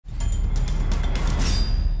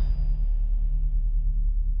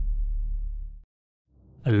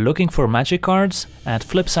Looking for magic cards? At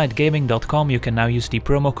flipsidegaming.com you can now use the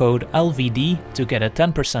promo code LVD to get a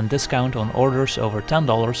 10% discount on orders over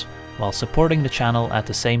 $10 while supporting the channel at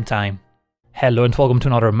the same time. Hello and welcome to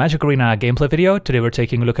another Magic Arena gameplay video. Today we're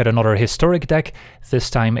taking a look at another historic deck,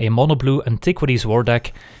 this time a mono-blue Antiquities War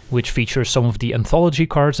deck, which features some of the anthology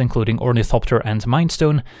cards including Ornithopter and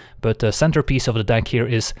Mindstone, but the centerpiece of the deck here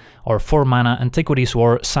is our 4-mana Antiquities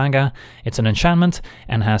War Saga. It's an enchantment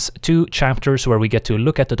and has 2 chapters where we get to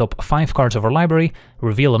look at the top 5 cards of our library,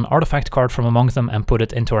 reveal an artifact card from among them and put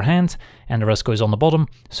it into our hand, and the rest goes on the bottom.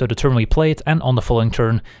 So the turn we play it, and on the following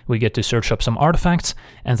turn we get to search up some artifacts,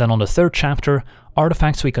 and then on the 3rd chapter,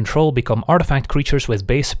 artifacts we control become artifact creatures with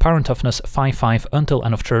base power and toughness 5/5 until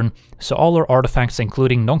end of turn, so all our artifacts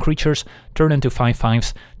including non-creatures turn into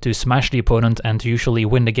 5/5s to smash the opponent and usually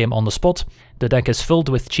win the game on the spot. The deck is filled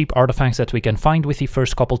with cheap artifacts that we can find with the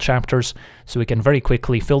first couple chapters, so we can very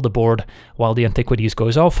quickly fill the board while the Antiquities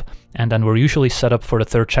goes off, and then we're usually set up for the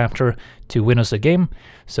 3rd chapter to win us the game.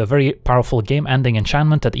 So a very powerful game-ending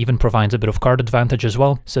enchantment that even provides a bit of card advantage as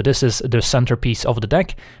well. So this is the centerpiece of the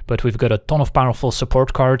deck, but we've got a ton of powerful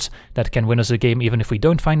support cards that can win us a game even if we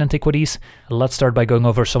don't find Antiquities. Let's start by going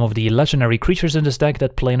over some of the legendary creatures in this deck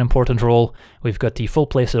that play an important role. We've got the full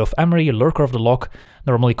playset of Emery, Lurker of the Loch.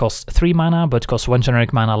 Normally costs 3 mana, but costs 1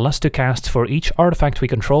 generic mana less to cast for each artifact we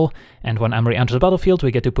control, and when Emery enters the battlefield we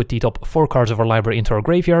get to put the top 4 cards of our library into our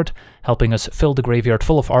graveyard, helping us fill the graveyard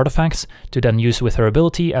full of artifacts to then use with her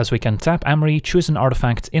ability, as we can tap Emery, choose an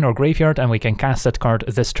artifact in our graveyard, and we can cast that card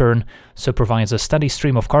this turn, so provides a steady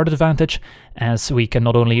stream of card advantage, as we can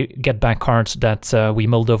not only get back cards that we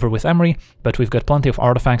milled over with Emery, but we've got plenty of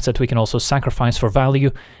artifacts that we can also sacrifice for value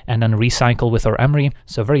and then recycle with our Emery.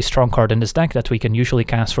 So a very strong card in this deck that we can usually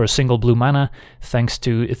cast for a single blue mana thanks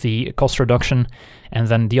to the cost reduction. And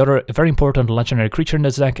then the other very important legendary creature in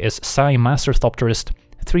this deck is Sai, Master Thopterist.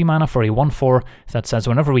 3 mana for a 1/4 that says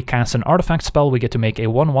whenever we cast an artifact spell we get to make a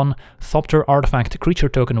 1/1 Thopter artifact creature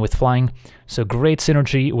token with flying. So great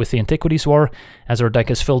synergy with the Antiquities War, as our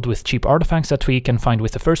deck is filled with cheap artifacts that we can find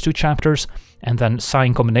with the first 2 chapters, and then Sai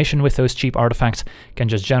in combination with those cheap artifacts can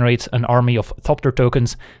just generate an army of Thopter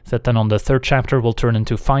tokens that then on the 3rd chapter will turn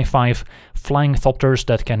into 5/5 flying Thopters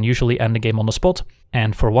that can usually end the game on the spot.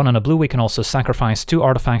 And for 1 and a blue we can also sacrifice 2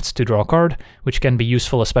 artifacts to draw a card, which can be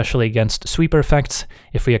useful especially against sweeper effects.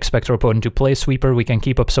 If we expect our opponent to play sweeper we can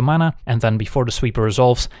keep up some mana, and then before the sweeper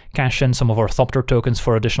resolves cash in some of our Thopter tokens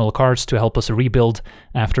for additional cards to help us rebuild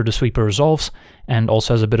after the sweeper resolves, and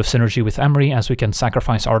also has a bit of synergy with Emery as we can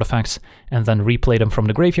sacrifice artifacts and then replay them from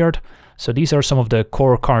the graveyard. So these are some of the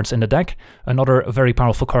core cards in the deck. Another very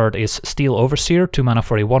powerful card is Steel Overseer, 2 mana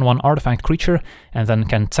for a 1/1 artifact creature, and then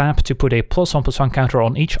can tap to put a +1/+1 counter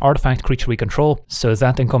on each artifact creature we control. So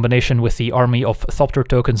that in combination with the army of Thopter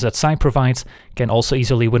tokens that Sai provides can also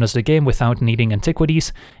easily win us the game without needing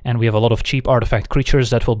Antiquities, and we have a lot of cheap artifact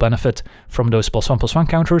creatures that will benefit from those +1/+1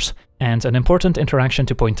 counters. And an important interaction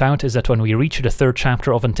to point out is that when we reach the 3rd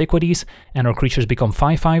chapter of Antiquities and our creatures become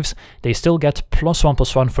 5/5s, they still get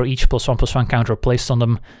 +1/+1 for each +1/+1 counter placed on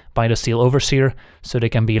them by the Steel Overseer, so they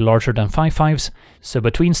can be larger than 5/5s. So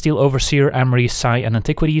between Steel Overseer, Emery, Sai and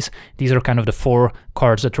Antiquities, these are kind of the 4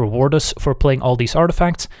 cards that reward us for playing all these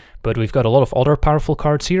artifacts, but we've got a lot of other powerful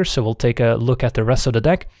cards here, so we'll take a look at the rest of the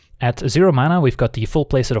deck. At 0 mana, we've got the full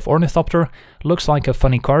playset of Ornithopter. Looks like a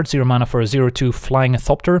funny card, 0 mana for a 0/2 flying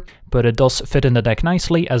Thopter, but it does fit in the deck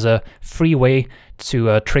nicely as a free way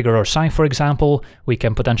to trigger our Sai, for example. We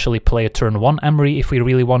can potentially play a turn 1 Emery if we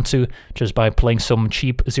really want to, just by playing some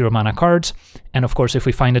cheap 0 mana cards. And of course, if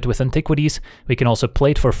we find it with Antiquities, we can also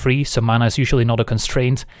play it for free, so mana is usually not a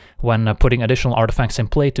constraint when putting additional artifacts in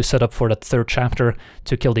play to set up for that 3rd chapter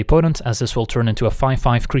to kill the opponent, as this will turn into a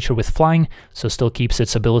 5/5 creature with flying, so still keeps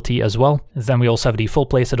its ability as well. Then we also have the full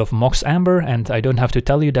playset of Mox Amber, and I don't have to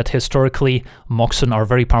tell you that historically Moxen are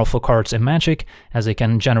very powerful cards in Magic, as they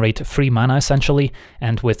can generate free mana essentially,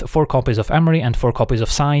 and with 4 copies of Emery and 4 copies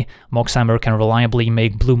of Sai, Mox Amber can reliably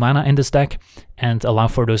make blue mana in this deck and allow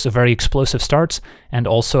for those very explosive starts, and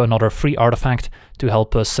also another free artifact to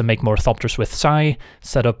help us make more Thopters with Sai,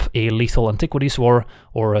 set up a lethal Antiquities War,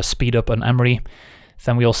 or speed up an Emery.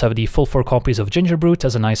 Then we also have the full 4 copies of Gingerbrute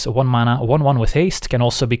as a nice 1 mana 1/1 with haste, can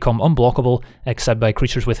also become unblockable except by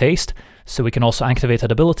creatures with haste, so we can also activate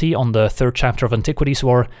that ability on the 3rd chapter of Antiquities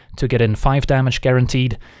War to get in 5 damage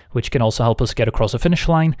guaranteed, which can also help us get across the finish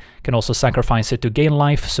line. Can also sacrifice it to gain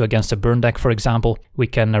life, so against a burn deck for example, we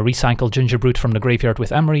can recycle Gingerbrute from the graveyard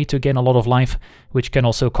with Emery to gain a lot of life, which can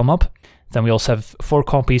also come up. Then we also have 4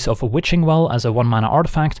 copies of a Witching Well as a 1 mana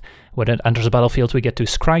artifact. When it enters the battlefield, we get to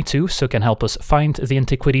scry 2, so it can help us find the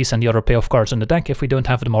Antiquities and the other payoff cards in the deck if we don't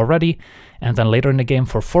have them already. And then later in the game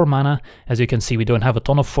for 4 mana, as you can see, we don't have a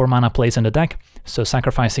ton of 4 mana plays in the deck, so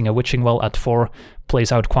sacrificing a Witching Well at 4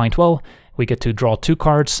 plays out quite well. We get to draw 2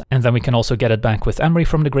 cards, and then we can also get it back with Emery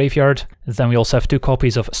from the graveyard. Then we also have 2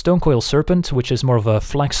 copies of Stonecoil Serpent, which is more of a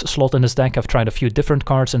flex slot in this deck. I've tried a few different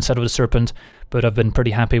cards instead of the Serpent, but I've been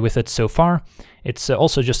pretty happy with it so far. It's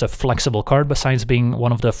also just a flexible card besides being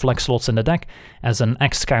one of the flex slots in the deck, as an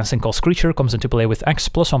X casting cost creature comes into play with X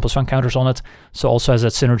 +1/+1 counters on it, so also has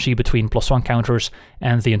that synergy between +1 counters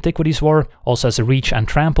and the Antiquities War. Also has a reach and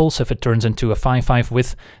trample, so if it turns into a 5/5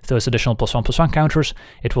 with those additional +1/+1 counters,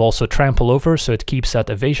 it will also trample over, so it keeps that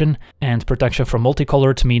evasion, and protection from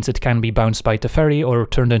multicolored means it can be bounced by Teferi or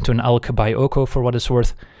turned into an Elk by Oko for what it's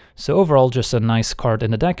worth. So overall, just a nice card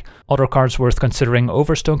in the deck. Other cards worth considering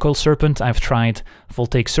over Stonecoil Serpent, I've tried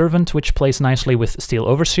Voltaic Servant, which plays nicely with Steel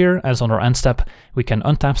Overseer, as on our end step we can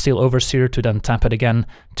untap Steel Overseer to then tap it again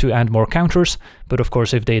to add more counters, but of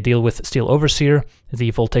course if they deal with Steel Overseer,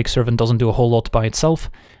 the Voltaic Servant doesn't do a whole lot by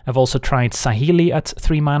itself. I've also tried Saheeli at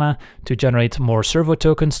 3 mana to generate more servo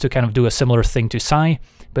tokens to kind of do a similar thing to Sai.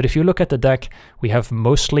 But if you look at the deck, we have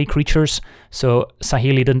mostly creatures, so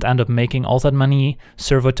Saheeli didn't end up making all that many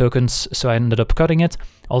servo tokens, so I ended up cutting it.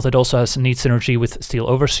 Although it also has neat synergy with Steel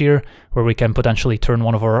Overseer, where we can potentially turn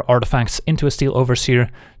one of our artifacts into a Steel Overseer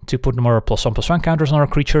to put more +1/+1 counters on our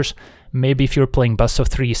creatures. Maybe if you're playing best of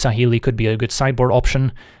 3, Saheeli could be a good sideboard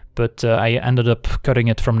option, but I ended up cutting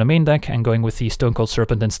it from the main deck and going with the Stonecoil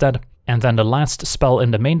Serpent instead. And then the last spell in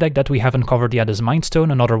the main deck that we haven't covered yet is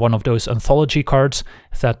Mindstone, another one of those anthology cards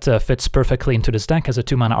that fits perfectly into this deck as a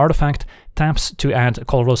 2 mana artifact. Taps to add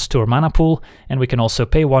colorless to our mana pool, and we can also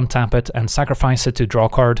pay 1, tap it, and sacrifice it to draw a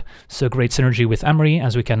card. So great synergy with Emery,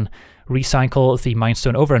 as we can recycle the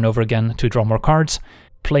Mindstone over and over again to draw more cards.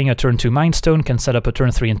 Playing a turn 2 Mindstone can set up a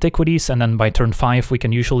turn 3 Antiquities, and then by turn 5 we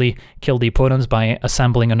can usually kill the opponents by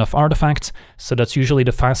assembling enough artifacts, so that's usually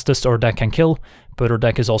the fastest our deck can kill, but our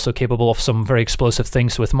deck is also capable of some very explosive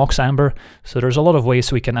things with Mox Amber, so there's a lot of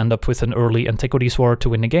ways we can end up with an early Antiquities War to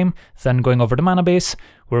win the game. Then going over the mana base,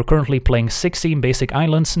 we're currently playing 16 basic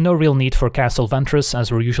islands, no real need for Castle Ventress,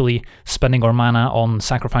 as we're usually spending our mana on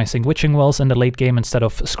sacrificing Witching Wells in the late game instead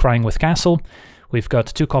of scrying with Castle. We've got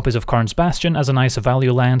 2 copies of Karn's Bastion as a nice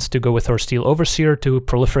value land to go with our Steel Overseer to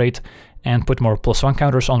proliferate and put more +1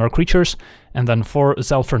 counters on our creatures, and then 4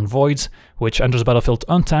 Zalfron Voids, which enters the battlefield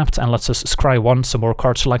untapped and lets us scry 1, some more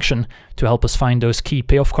card selection to help us find those key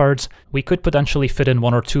payoff cards. We could potentially fit in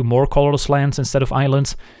 1 or 2 more colorless lands instead of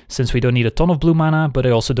islands, since we don't need a ton of blue mana, but I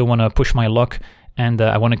also don't want to push my luck, and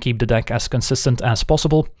I want to keep the deck as consistent as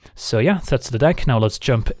possible. So yeah, that's the deck. Now let's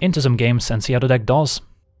jump into some games and see how the deck does.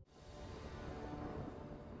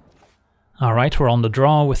 Alright, we're on the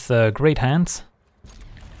draw with a great hand.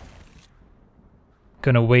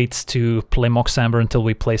 Gonna wait to play Mox Amber until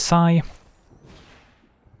we play Sai.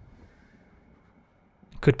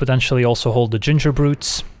 Could potentially also hold the Ginger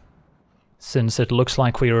Brutes, since it looks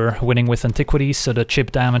like we're winning with Antiquities, so the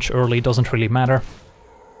chip damage early doesn't really matter.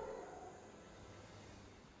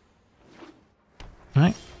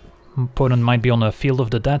 Alright, opponent might be on a Field of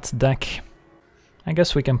the Dead deck. I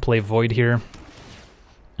guess we can play Void here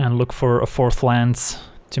and look for a 4th land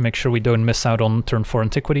to make sure we don't miss out on turn 4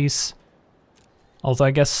 Antiquities. Although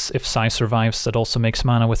I guess if Sai survives, that also makes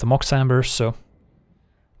mana with the Mox Amber, so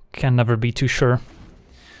can never be too sure.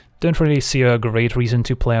 Don't really see a great reason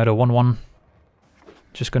to play out a 1/1.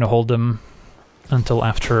 Just gonna hold them until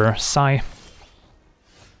after Sai.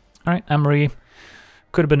 Alright, Emery.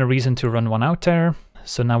 Could have been a reason to run 1 out there,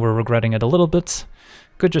 so now we're regretting it a little bit.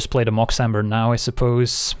 Could just play the Mox Amber now, I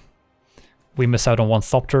suppose. We miss out on 1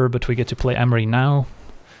 Thopter, but we get to play Emery now,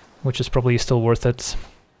 which is probably still worth it.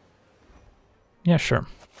 Yeah, sure.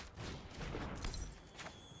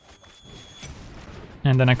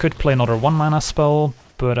 And then I could play another 1 mana spell,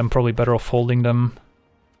 but I'm probably better off holding them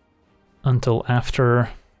until after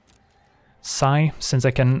Sai, since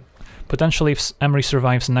I can potentially, if Emery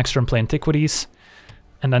survives, next turn play Antiquities,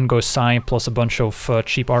 and then go Sai plus a bunch of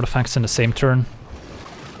cheap artifacts in the same turn.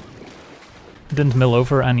 Didn't mill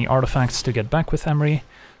over any artifacts to get back with Emery.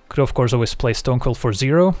 Could of course always play Stonecoil for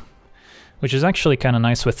 0, which is actually kind of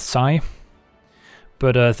nice with Sai.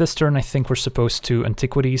 But this turn I think we're supposed to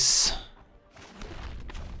Antiquities.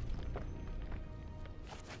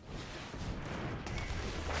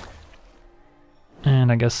 And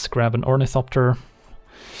I guess grab an Ornithopter.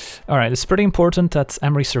 Alright, it's pretty important that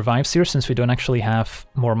Emery survives here, since we don't actually have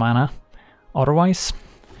more mana otherwise.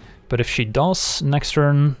 But if she does, next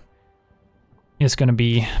turn, is going to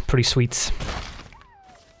be pretty sweet.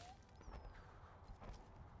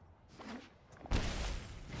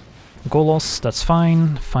 Golos, that's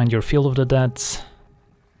fine. Find your Field of the Dead.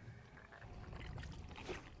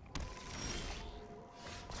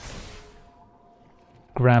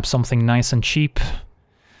 Grab something nice and cheap.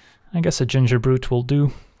 I guess a Ginger Brute will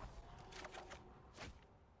do.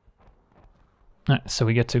 Alright, so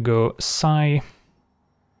we get to go Psy.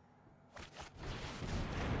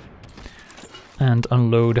 And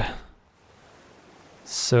unload.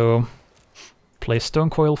 So, play Stone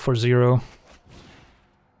Coil for 0.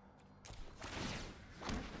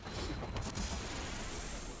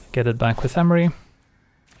 Get it back with Emery.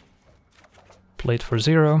 Play it for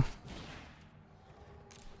 0.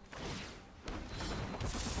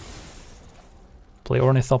 Play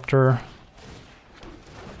Ornithopter.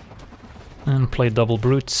 And play double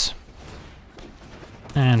Brutes.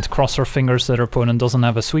 And cross our fingers that our opponent doesn't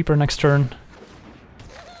have a sweeper next turn.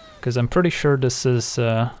 Because I'm pretty sure this is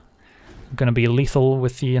gonna be lethal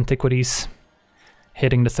with the Antiquities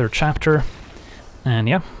hitting the 3rd chapter. And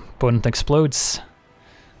yeah, opponent explodes.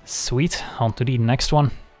 Sweet, on to the next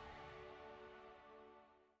one.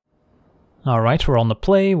 Alright, we're on the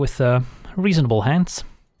play with reasonable hands.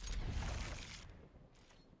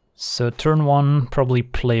 So turn 1, probably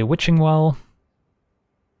play Witching Well.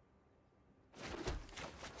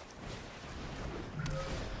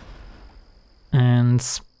 And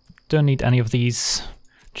don't need any of these.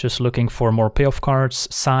 Just looking for more payoff cards.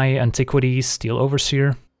 Psy, Antiquities, Steel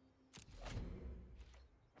Overseer.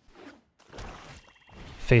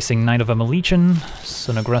 Facing Knight of Legion,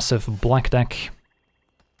 so an aggressive black deck.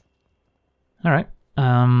 Alright,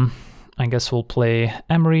 I guess we'll play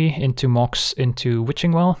Emery into Mox into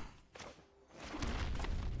Witching Well.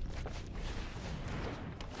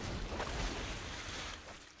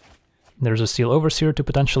 There's a Steel Overseer to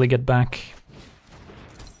potentially get back.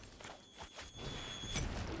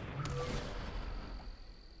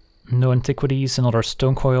 No Antiquities, another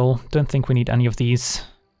Stone Coil. Don't think we need any of these.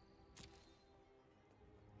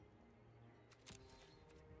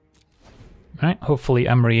 Alright, hopefully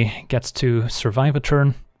Emery gets to survive a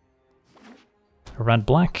turn.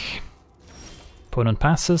 Red-black. Opponent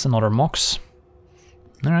passes, another Mox.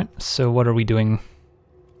 Alright, so what are we doing?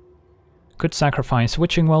 Could sacrifice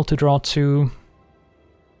Witching Well to draw 2.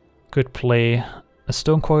 Could play a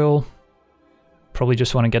Stone Coil. Probably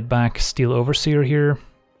just want to get back Steel Overseer here.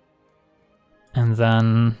 And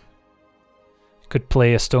then could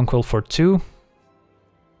play a Stone Coil for 2.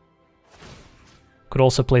 Could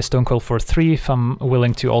also play Stone Coil for 3 if I'm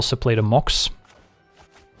willing to also play the Mox.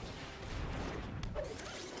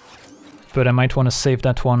 But I might want to save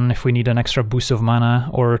that one if we need an extra boost of mana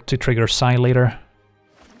or to trigger Psy later.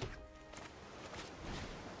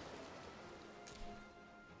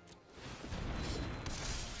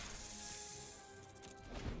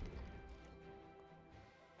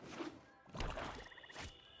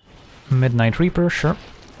 Midnight Reaper, sure.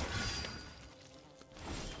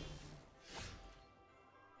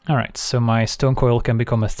 Alright, so my Stone Coil can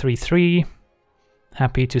become a 3/3.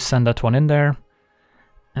 Happy to send that one in there.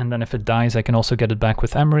 And then if it dies, I can also get it back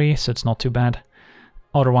with Emery, so it's not too bad.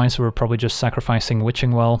 Otherwise, we're probably just sacrificing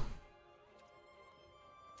Witching Well.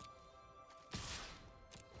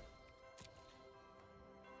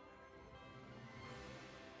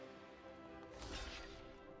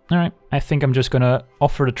 Alright, I think I'm just gonna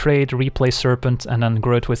offer the trade, replay Serpent, and then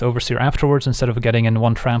grow it with Overseer afterwards instead of getting in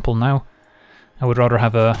 1 trample now. I would rather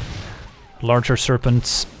have a larger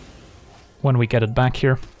Serpent when we get it back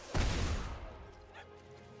here.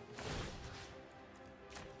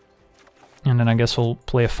 And then I guess we'll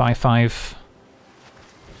play a 5/5.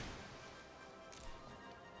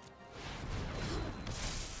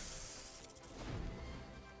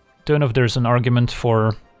 Don't know if there's an argument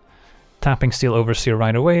for tapping Steel Overseer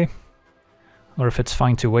right away, or if it's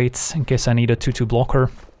fine to wait in case I need a 2/2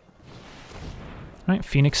 blocker. Right,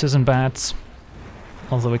 Phoenix isn't bad,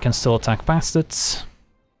 although we can still attack past it.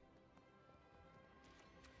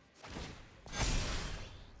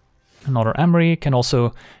 Another Emery, can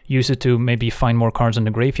also use it to maybe find more cards in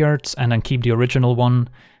the graveyard and then keep the original one,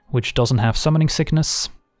 which doesn't have Summoning Sickness.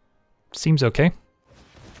 Seems okay.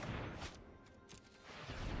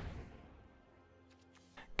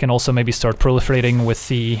 Can also maybe start proliferating with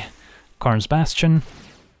the Karn's Bastion.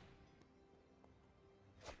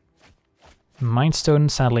 Mindstone,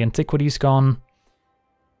 sadly Antiquities gone.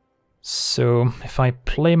 So if I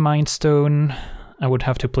play Mindstone, I would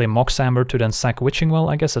have to play Moxamber to then sack Witching Well.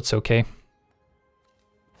 I guess that's okay.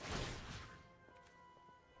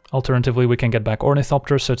 Alternatively, we can get back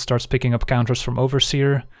Ornithopter, so it starts picking up counters from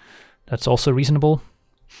Overseer. That's also reasonable.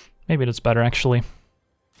 Maybe that's better, actually.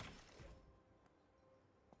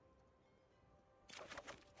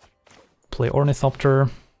 Play Ornithopter.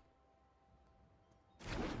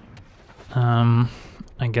 I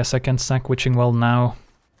guess I can sack Witching Well now,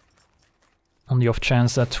 on the off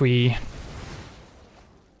chance that we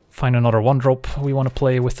find another 1-drop we want to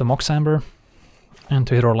play with the Mox Amber, and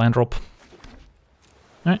to hit our land drop.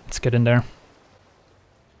 Alright, let's get in there.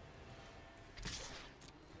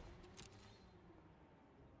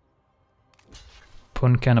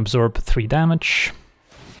 Opponent can absorb 3 damage.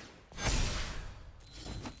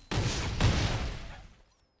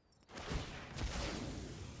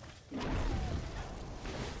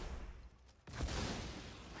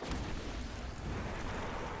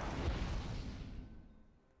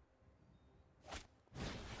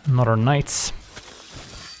 Another Knights.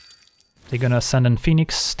 They're gonna send in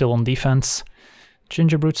Phoenix, still on defense.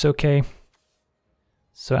 Gingerbrood's okay.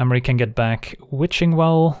 So Emery can get back Witching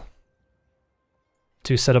Well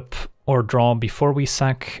to set up or draw before we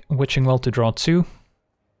sack Witching Well to draw 2.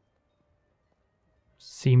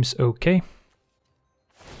 Seems okay.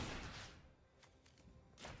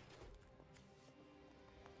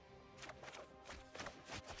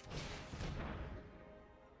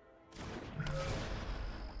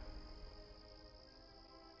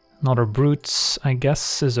 Another Brutes, I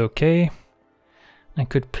guess, is okay. I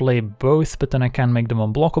could play both, but then I can't make them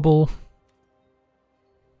unblockable.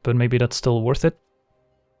 But maybe that's still worth it.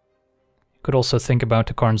 Could also think about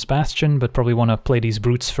the Karn's Bastion, but probably want to play these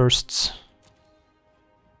Brutes first.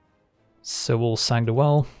 So we'll sack the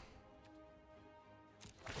well.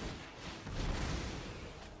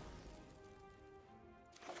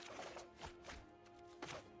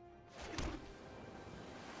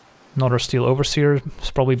 Another Steel Overseer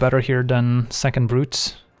is probably better here than second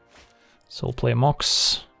Brute. So we'll play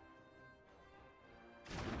Mox.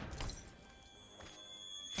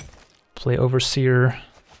 Play Overseer.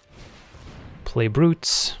 Play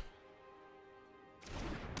Brutes.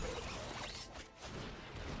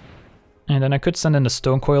 And then I could send in the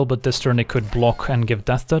Stone Coil, but this turn it could block and give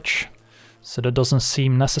Death Touch. So that doesn't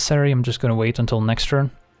seem necessary. I'm just gonna wait until next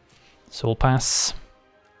turn. So we'll pass.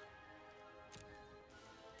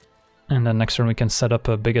 And then next turn we can set up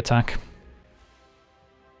a big attack.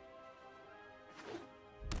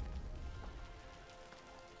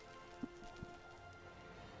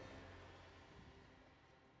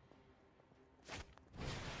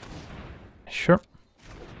 Sure.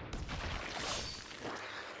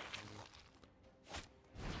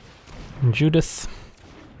 Judith.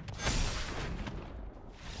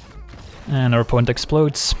 And our opponent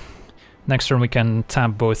explodes. Next turn we can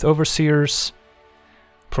tap both Overseers.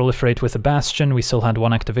 Proliferate with a Bastion. We still had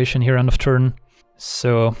 1 activation here end of turn,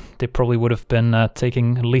 so they probably would have been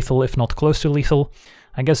taking lethal, if not close to lethal.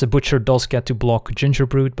 I guess a Butcher does get to block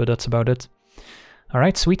Gingerbrood, but that's about it.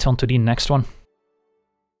 Alright, sweet, on to the next one.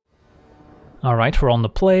 Alright, we're on the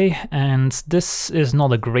play, and this is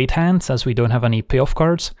not a great hand, as we don't have any payoff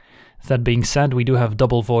cards. That being said, we do have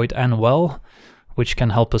Double Void and Well, which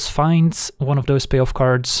can help us find one of those payoff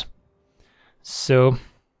cards. So,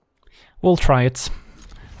 we'll try it.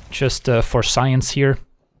 Just for science here.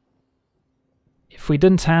 If we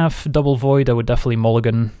didn't have Double Void, I would definitely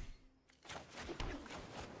mulligan.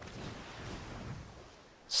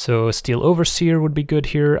 So Steel Overseer would be good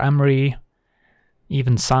here, Emery,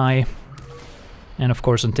 even Sai, and of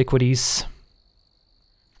course Antiquities.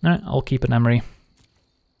 I'll keep an Emery.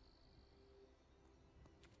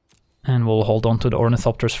 And we'll hold on to the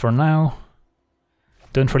Ornithopters for now.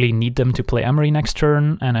 Don't really need them to play Emery next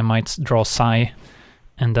turn, and I might draw Sai.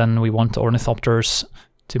 And then we want Ornithopters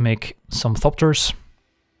to make some Thopters.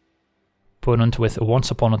 Opponent with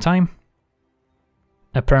Once Upon a Time.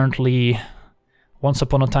 Apparently, Once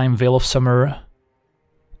Upon a Time, Veil of Summer,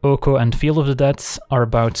 Oko and Field of the Dead are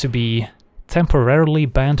about to be temporarily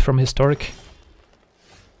banned from Historic.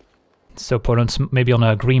 So opponents maybe on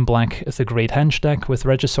a green-black is a Great Henge deck with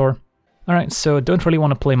Regisaur. Alright, so don't really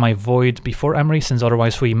want to play my Void before Emery, since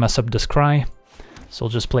otherwise we mess up the Scry. So I'll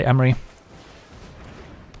just play Emery.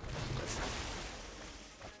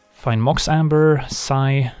 Find Mox Amber,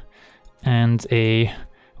 Sai, and a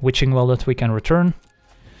Witching Well that we can return.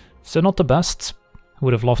 So not the best.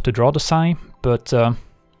 Would have loved to draw the Sai, but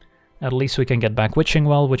at least we can get back Witching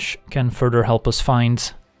Well, which can further help us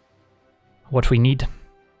find what we need.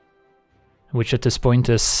 Which at this point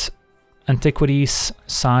is Antiquities,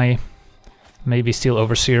 Sai, maybe Steel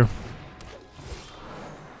Overseer.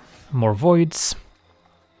 More Voids.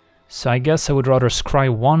 So I guess I would rather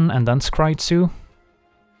Scry 1 and then Scry 2.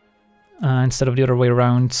 Instead of the other way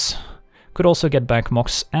around. Could also get back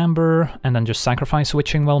Mox Amber and then just sacrifice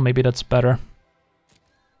Witching Well, maybe that's better.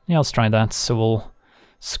 Yeah, let's try that. So we'll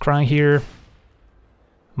scry here.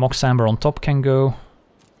 Mox Amber on top can go.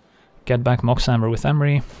 Get back Mox Amber with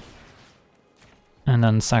Emery. And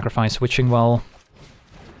then sacrifice Witching Well.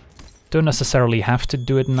 Don't necessarily have to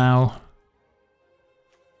do it now.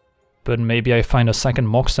 But maybe I find a second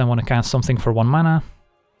Mox and want to cast something for 1 mana.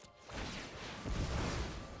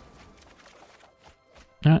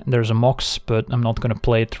 There's a Mox, but I'm not going to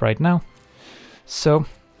play it right now. So,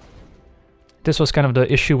 this was kind of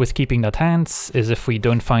the issue with keeping that hand, is if we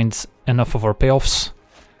don't find enough of our payoffs,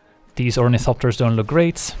 these Ornithopters don't look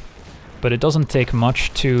great, but it doesn't take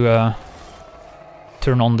much to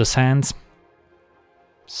turn on this hand.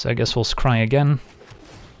 So I guess we'll scry again.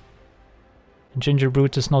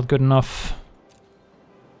 Gingerbrute is not good enough.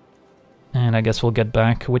 And I guess we'll get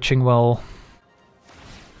back Witching Well.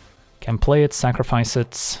 Can play it, sacrifice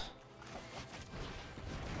it.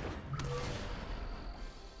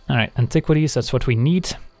 Alright, Antiquities, that's what we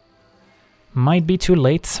need. Might be too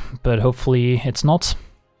late, but hopefully it's not.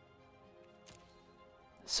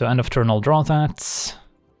 So end of turn I'll draw that.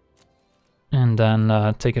 And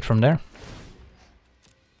then take it from there.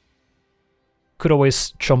 Could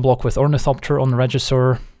always chump block with Ornithopter on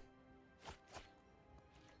Regisaur,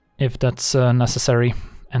 if that's necessary,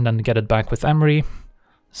 and then get it back with Emery.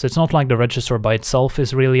 So it's not like the Regisaur by itself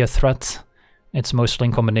is really a threat, it's mostly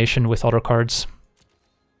in combination with other cards.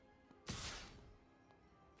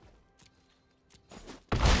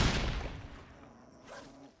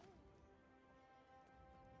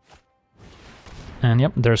 And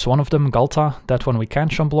yep, there's one of them, Galta, that one we can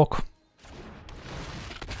chump block.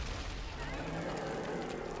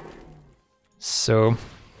 So,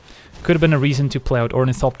 could have been a reason to play out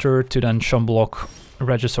Ornithopter to then chump block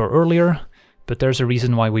Regisaur earlier, but there's a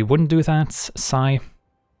reason why we wouldn't do that, Sai.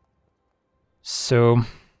 So,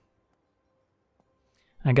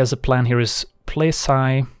 I guess the plan here is play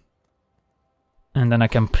Sai, and then I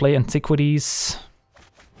can play Antiquities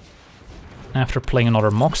after playing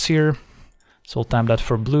another Mox here. So I'll tap that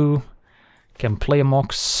for blue, can play a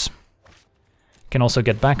Mox, can also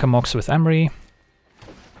get back a Mox with Emery.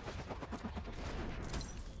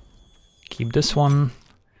 Keep this one.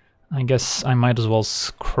 I guess I might as well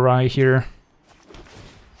scry here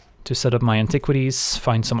to set up my Antiquities,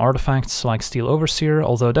 find some artifacts like Steel Overseer,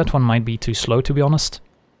 although that one might be too slow to be honest.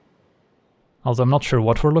 Although I'm not sure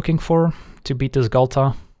what we're looking for to beat this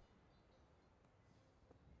Galta.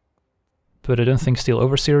 But I don't think Steel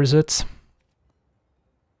Overseer is it.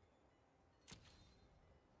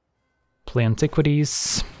 Play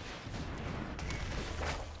Antiquities.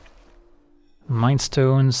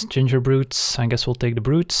 Mindstones, Gingerbrutes, I guess we'll take the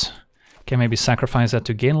Brutes. Can maybe sacrifice that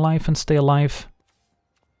to gain life and stay alive.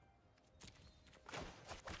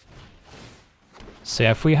 So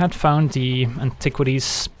yeah, if we had found the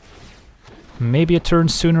Antiquities maybe a turn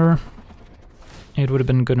sooner, it would have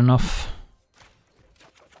been good enough.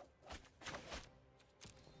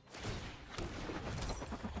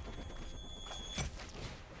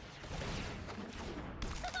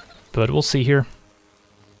 But we'll see here.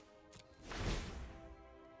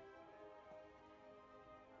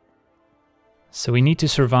 So we need to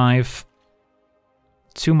survive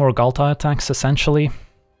 2 more Galta attacks, essentially.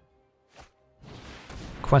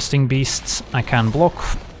 Questing Beasts I can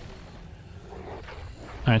block.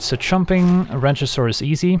 Alright, so chumping Regisaur is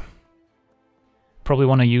easy. Probably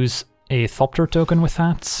want to use a Thopter token with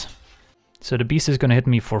that. So the Beast is going to hit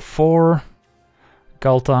me for 4.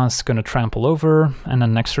 Galta is going to trample over, and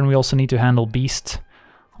then next turn we also need to handle Beast.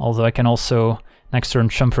 Although I can also next turn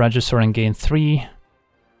chump Regisaur and gain 3.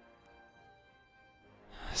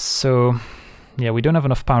 So, yeah, we don't have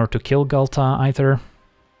enough power to kill Galta either.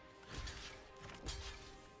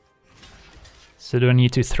 So do I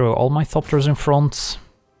need to throw all my Thopters in front?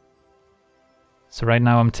 So right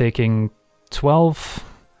now I'm taking 12,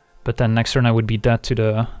 but then next turn I would be dead to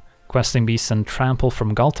the Questing Beast and trample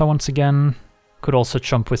from Galta once again. Could also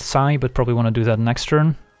chump with Sai, but probably want to do that next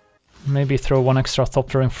turn. Maybe throw 1 extra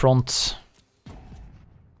Thopter in front,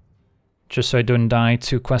 just so I don't die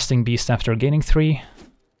to Questing Beast after gaining 3.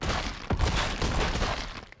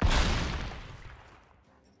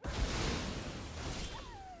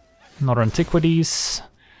 Another Antiquities.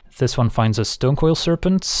 If this one finds a Stonecoil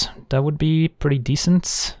Serpent, that would be pretty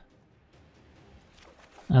decent,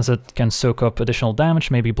 as it can soak up additional damage,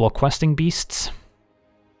 maybe block Questing Beasts.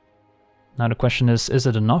 Now the question is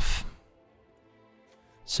it enough?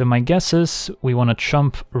 So my guess is we want to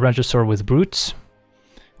chump Regisaur with Brute,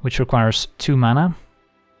 which requires 2 mana,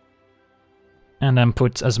 and then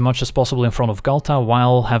put as much as possible in front of Galta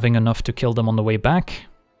while having enough to kill them on the way back.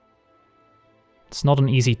 It's not an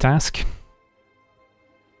easy task.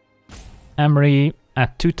 Emery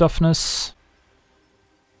at 2 toughness.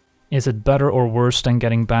 Is it better or worse than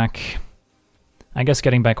getting back? I guess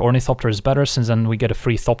getting back Ornithopter is better, since then we get a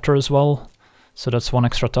free Thopter as well. So that's 1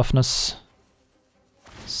 extra toughness.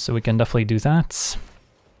 So we can definitely do that.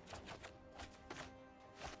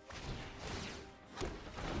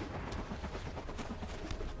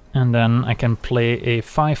 And then I can play a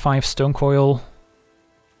 5/5 Stone Coil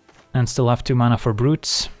and still have 2 mana for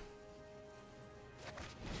Brutes.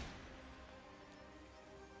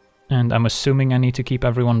 And I'm assuming I need to keep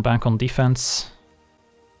everyone back on defense.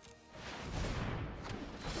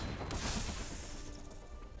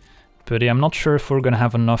 But yeah, I'm not sure if we're gonna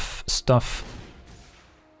have enough stuff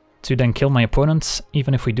to then kill my opponents,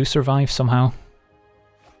 even if we do survive somehow.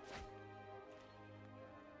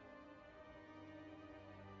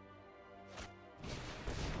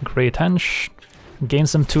 Great Henge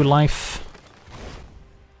gains them 2 life.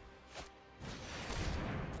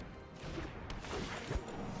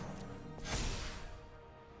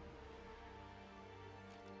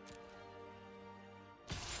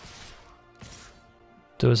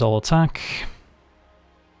 Those all attack.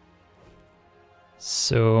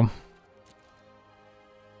 So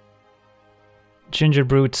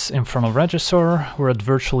Gingerbrute, Infernal Regisaur, we're at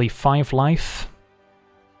virtually 5 life.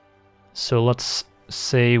 So let's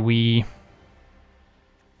say we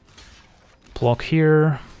block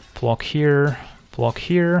here, block here, block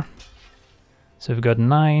here. So we've got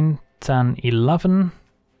 9, 10, 11,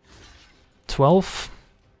 12.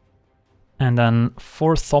 And then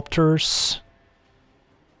 4 Thopters.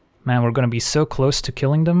 Man, we're gonna be so close to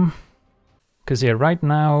killing them. Because yeah, right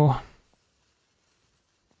now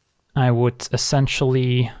I would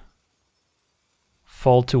essentially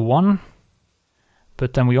fall to 1.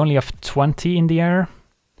 But then we only have 20 in the air.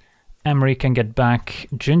 Emery can get back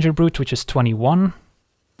Gingerbrute, which is 21.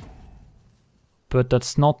 But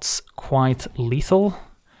that's not quite lethal.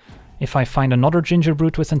 If I find another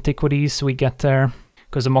Gingerbrute with Antiquities, we get there.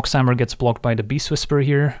 Because the Moxhammer gets blocked by the Beast Whisperer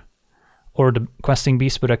here. Or the Questing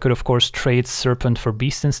Beast, but I could of course trade Serpent for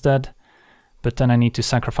Beast instead. But then I need to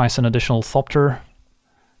sacrifice an additional Thopter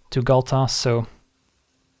to Galta, so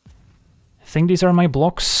I think these are my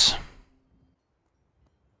blocks.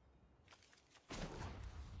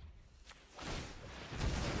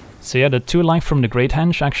 So yeah, the 2 life from the Great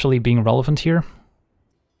Henge actually being relevant here.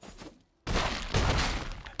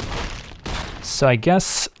 So I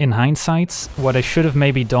guess, in hindsight, what I should have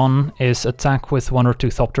maybe done is attack with 1 or 2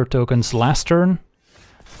 Thopter tokens last turn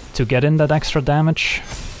to get in that extra damage,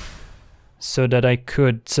 so that I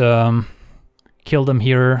could kill them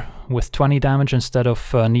here with 20 damage instead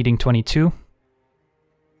of needing 22.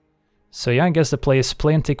 So yeah, I guess the play is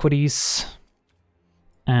play Antiquities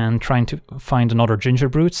and trying to find another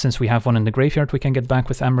Gingerbrute, since we have one in the graveyard we can get back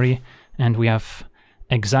with Emery, and we have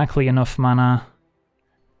exactly enough mana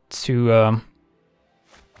to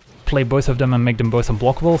play both of them and make them both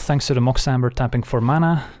unblockable, thanks to the Moxhammer tapping for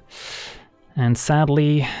mana. And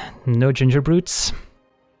sadly, no Gingerbrutes.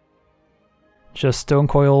 Just Stone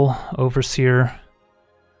Coil, Overseer.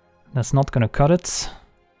 That's not gonna cut it.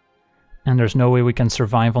 And there's no way we can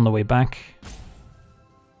survive on the way back.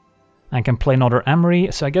 I can play another Emery,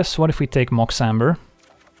 so I guess what if we take Moxhammer?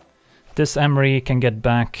 This Emery can get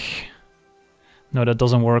back... No, that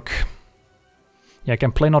doesn't work. Yeah, I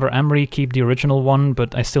can play another Emery, keep the original one,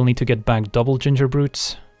 but I still need to get back double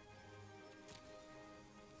Gingerbrutes.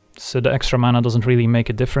 So the extra mana doesn't really make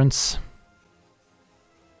a difference.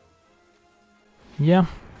 Yeah,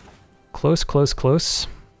 close, close, close.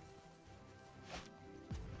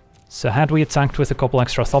 So had we attacked with a couple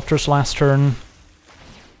extra Thopters last turn,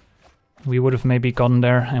 we would have maybe gotten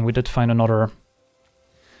there, and we did find another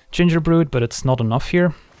Gingerbrute, but it's not enough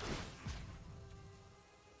here.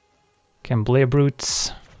 Can Blade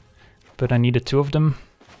Brutes, but I needed 2 of them.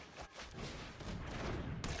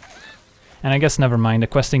 And I guess never mind, the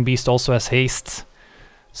Questing Beast also has haste,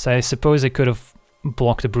 so I suppose I could have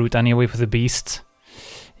blocked the Brute anyway with the Beast.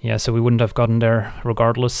 Yeah, so we wouldn't have gotten there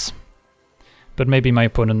regardless. But maybe my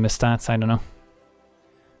opponent missed that, I don't know.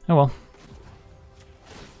 Oh well.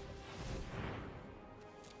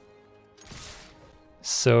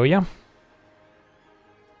 So yeah.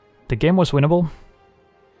 The game was winnable,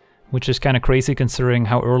 which is kind of crazy considering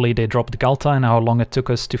how early they dropped Galta and how long it took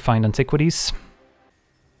us to find Antiquities.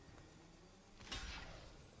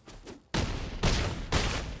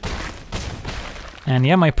 And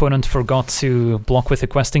yeah, my opponent forgot to block with the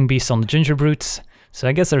Questing Beast on the Gingerbrute, so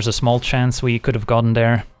I guess there's a small chance we could have gotten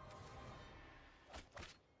there.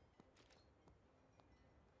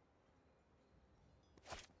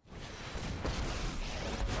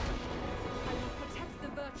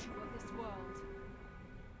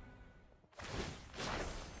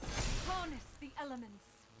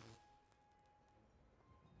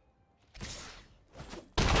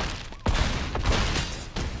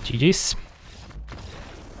 GG's.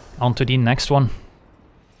 On to the next one.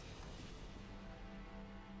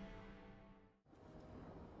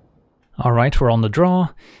 Alright, we're on the draw.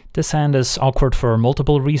 This hand is awkward for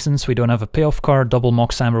multiple reasons. We don't have a payoff card, double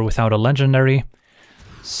Mox Amber without a legendary.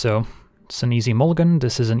 So it's an easy mulligan,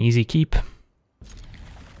 this is an easy keep.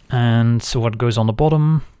 And so what goes on the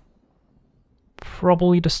bottom?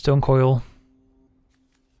 Probably the Stone Coil.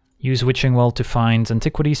 Use Witching Well to find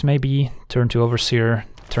Antiquities maybe. Turn 2 Overseer,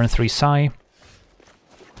 turn 3 Sai.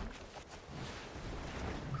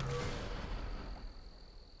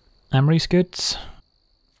 Emery's good.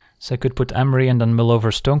 So I could put Emery and then mill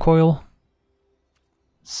over Stone Coil.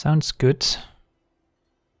 Sounds good.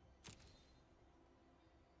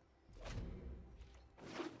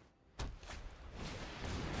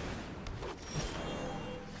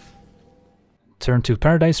 Turn 2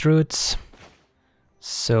 Paradise Roots.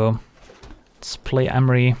 So let's play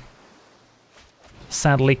Emery.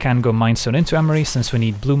 Sadly can't go Mind Stone into Emery since we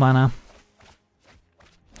need blue mana.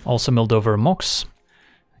 Also milled over Mox.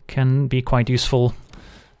 Can be quite useful,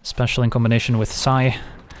 especially in combination with Sai.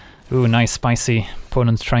 Ooh, nice, spicy.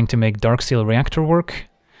 Opponent's trying to make Darksteel Reactor work.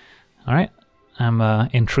 Alright, I'm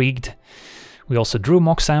intrigued. We also drew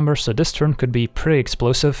Mox Amber, so this turn could be pretty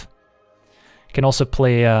explosive. Can also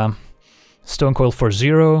play Stone Coil for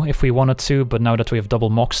 0 if we wanted to, but now that we have double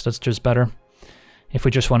Mox, that's just better. If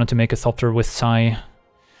we just wanted to make a Thopter with Sai.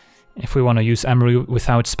 If we want to use Emery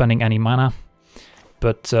without spending any mana.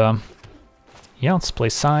 But yeah, let's play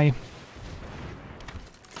Sai.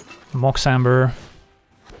 Mox Amber.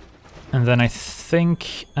 And then I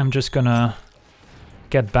think I'm just gonna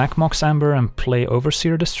get back Mox Amber and play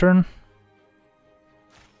Overseer this turn.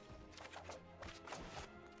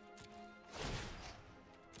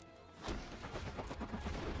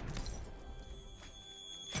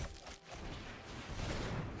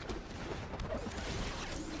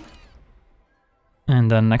 And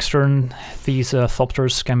then next turn, these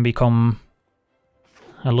Thopters can become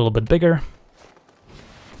a little bit bigger.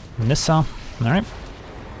 Nissa, alright.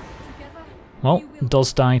 Well,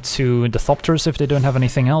 does die to the Thopters if they don't have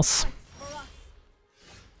anything else.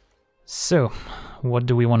 So, what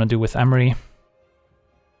do we want to do with Emery?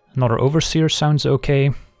 Another Overseer sounds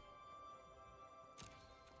okay.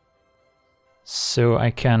 So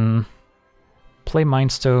I can play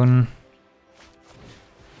Mind Stone.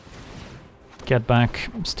 Get back,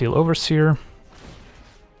 steal Overseer.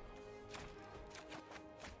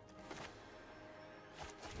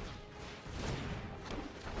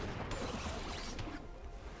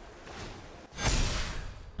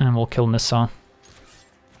 And we'll kill Nissa.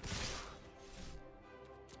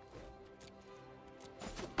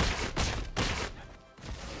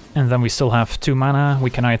 And then we still have 2 mana. We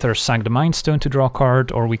can either sack the Mind Stone to draw a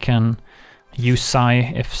card, or we can use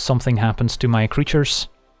Sai if something happens to my creatures.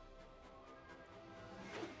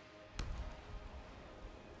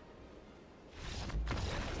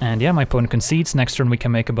 And yeah, my opponent concedes. Next turn we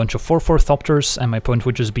can make a bunch of 4/4 Thopters, and my opponent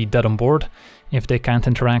would just be dead on board if they can't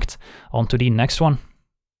interact. On to the next one.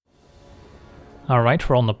 Alright,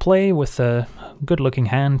 we're on the play with a good looking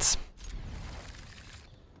hand.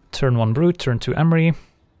 Turn 1 Brute, turn 2 Emery.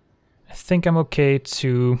 I think I'm okay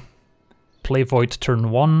to play Void turn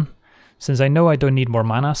 1, since I know I don't need more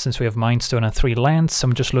mana, since we have Mind Stone and 3 lands, so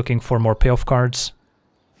I'm just looking for more payoff cards.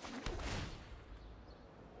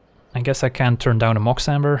 I guess I can't turn down a Mox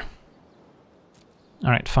Amber.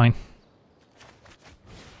 Alright, fine.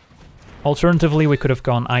 Alternatively, we could have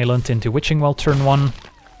gone Island into Witching Well turn 1.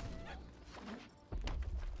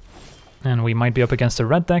 And we might be up against a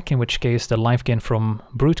red deck, in which case the life gain from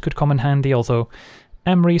Brute could come in handy, although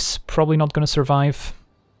Emery's probably not going to survive.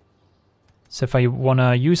 So if I want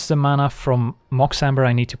to use the mana from Mox Amber,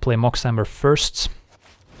 I need to play Mox Amber first.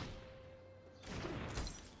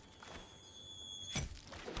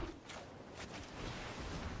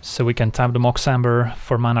 So we can tap the Mox Amber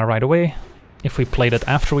for mana right away. If we played it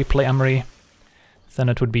after we play Emery, then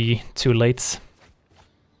it would be too late.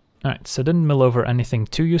 Alright, so didn't mill over anything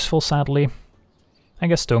too useful, sadly. I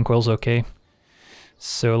guess Stone Coil's okay.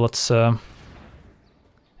 So let's, I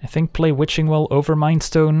think play Witching Well over Mind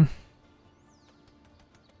Stone.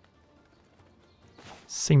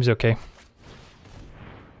 Seems okay.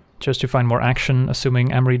 Just to find more action,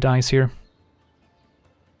 assuming Emery dies here.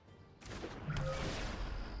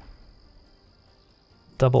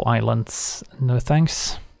 Double islands, no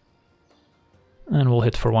thanks. And we'll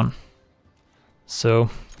hit for 1.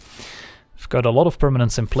 So, we've got a lot of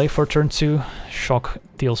permanents in play for turn 2. Shock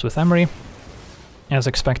deals with Emery, as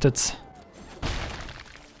expected.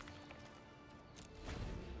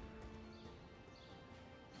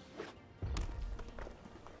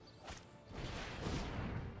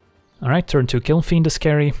 Alright, turn 2 Kiln Fiend is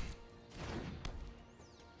scary.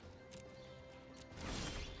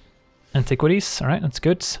 Antiquities, alright, that's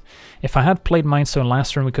good. If I had played Mindstone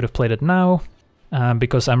last turn, we could have played it now.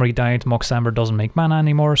 Because Emery died, Mox Amber doesn't make mana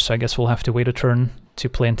anymore, so I guess we'll have to wait a turn to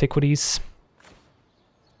play Antiquities.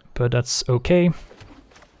 But that's okay.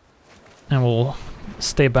 And we'll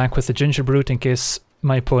stay back with the Ginger Brute in case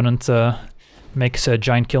my opponent makes a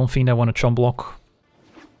giant Kiln Fiend I want to chump block.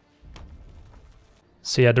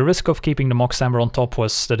 So yeah, the risk of keeping the Mox Amber on top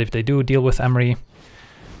was that if they do deal with Emery,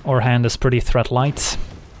 our hand is pretty threat light.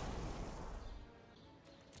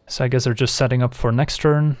 So I guess they're just setting up for next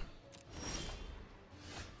turn.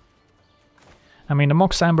 I mean, the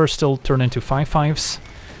Mox Amber still turn into 5/5s,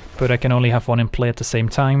 but I can only have one in play at the same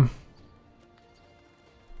time.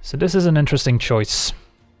 So this is an interesting choice.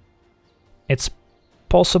 It's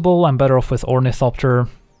possible I'm better off with Ornithopter,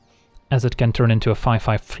 as it can turn into a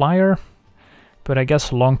 5/5 flyer, but I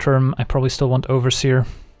guess long term I probably still want Overseer.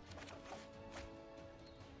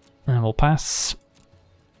 And we'll pass.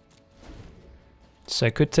 So I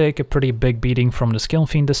could take a pretty big beating from the Kiln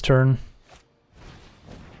Fiend this turn.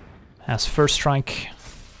 Has first strike.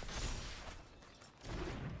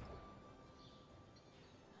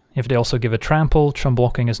 If they also give a trample, chump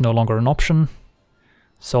blocking is no longer an option.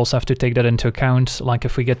 So also have to take that into account, like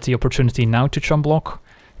if we get the opportunity now to chump block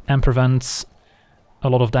and prevent a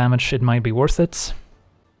lot of damage, it might be worth it.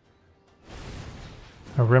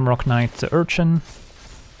 A Rimrock Knight to Urchin.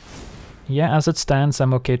 Yeah, as it stands,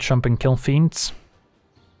 I'm okay chumping Kiln Fiends.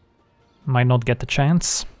 Might not get the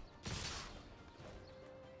chance.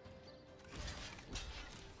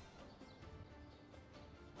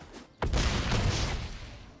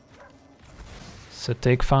 So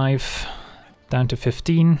take 5, down to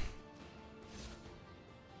 15.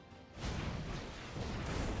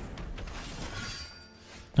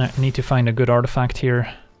 I need to find a good artifact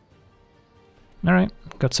here. Alright,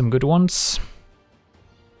 got some good ones.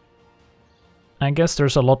 I guess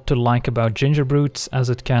there's a lot to like about Ginger Brute,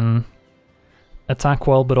 as it can attack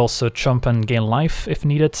well, but also chump and gain life if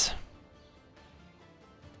needed.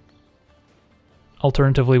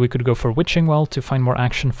 Alternatively, we could go for Witching Well to find more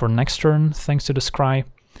action for next turn, thanks to the Scry.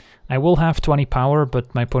 I will have 20 power,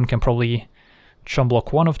 but my opponent can probably chump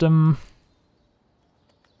block one of them.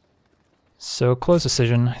 So, close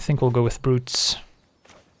decision. I think we'll go with Brutes.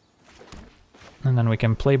 And then we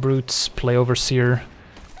can play Brutes, play Overseer,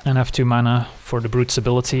 and have 2 mana for the Brute's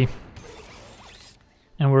ability.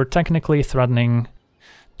 And we're technically threatening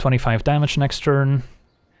 25 damage next turn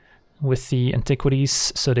with the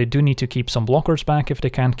Antiquities, so they do need to keep some blockers back if they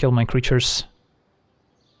can't kill my creatures.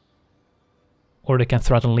 Or they can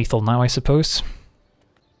threaten lethal now, I suppose.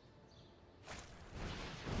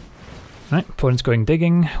 Right, opponent's going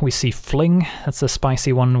digging. We see Fling, that's a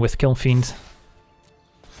spicy one with Kiln Fiend.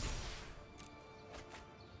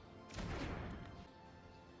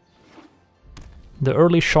 The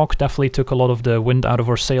early shock definitely took a lot of the wind out of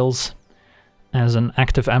our sails, as an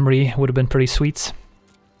active Emery would have been pretty sweet.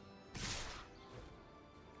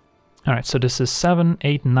 Alright, so this is 7,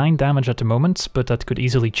 8, 9 damage at the moment, but that could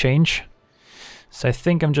easily change. So I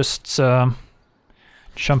think I'm just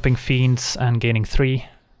chumping Fiends and gaining 3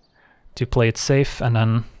 to play it safe, and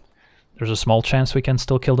then there's a small chance we can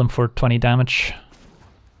still kill them for 20 damage.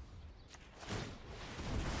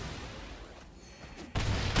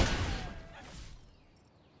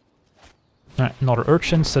 Alright, another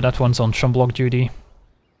Urchin, so that one's on chump block duty.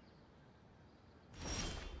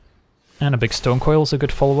 And a big Stone Coil is a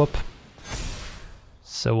good follow-up.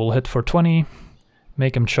 So we'll hit for 20,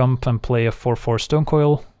 make him chump and play a 4/4 Stone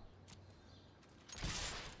Coil.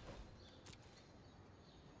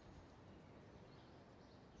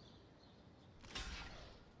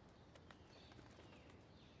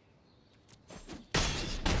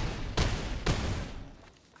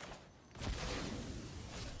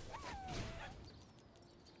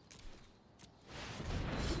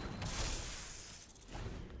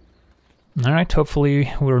 Alright,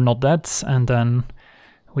 hopefully we're not dead, and then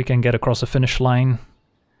we can get across the finish line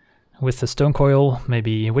with the Stone Coil,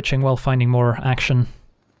 maybe Witching Well finding more action.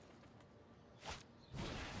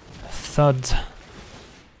 Thud.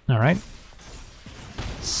 Alright.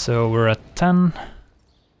 So we're at 10.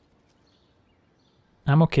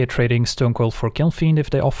 I'm okay trading Stone Coil for Kiln Fiend if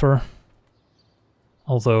they offer.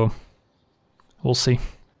 Although, we'll see.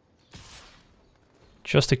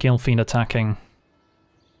 Just a Kiln Fiend attacking.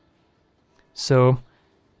 So,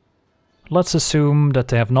 let's assume that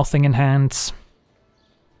they have nothing in hand.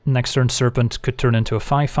 Next turn Serpent could turn into a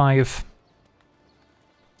 5/5.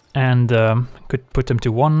 And could put them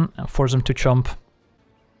to 1, force them to chump.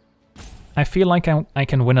 I feel like I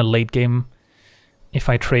can win a late game if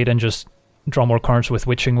I trade and just draw more cards with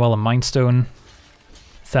Witching Well and Mindstone,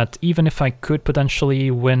 that even if I could potentially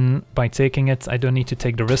win by taking it, I don't need to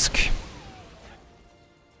take the risk.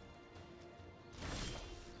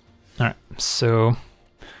 Alright, so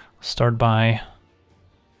start by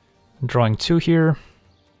drawing 2 here.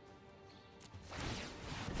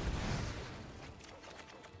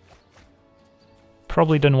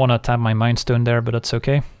 Probably didn't want to tap my Mindstone there, but that's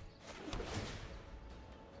okay.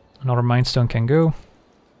 Another Mindstone can go.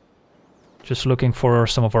 Just looking for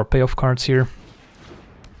some of our payoff cards here.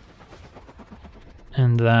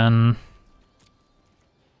 And then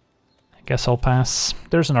I guess I'll pass.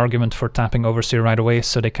 There's an argument for tapping Overseer right away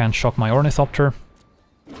so they can't shock my Ornithopter.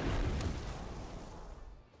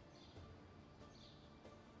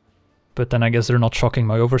 But then I guess they're not shocking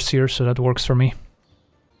my Overseer, so that works for me.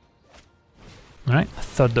 Alright,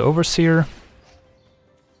 thud the Overseer.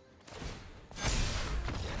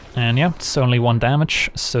 And yeah, it's only 1 damage,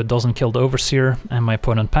 so it doesn't kill the Overseer, and my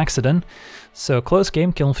opponent packs it in. So close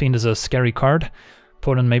game, Kiln Fiend is a scary card.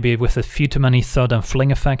 Opponent maybe with a few too many thud and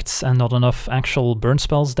fling effects and not enough actual burn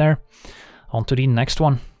spells there. On to the next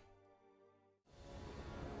one.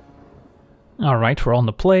 Alright, we're on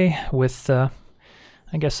the play with, I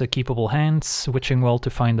guess, a keepable hand, Witching Well to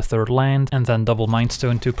find the 3rd land, and then double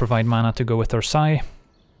Mindstone to provide mana to go with our Sai.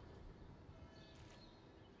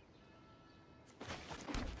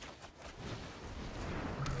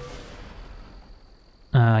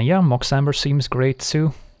 Yeah, Mox Amber seems great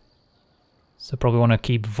too. So probably want to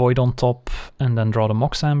keep Void on top and then draw the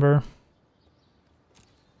Mox Amber.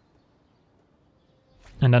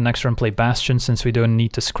 And then next turn play Bastion since we don't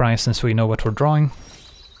need to scry since we know what we're drawing.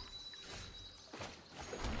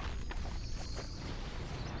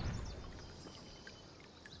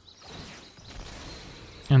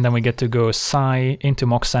 And then we get to go Sai into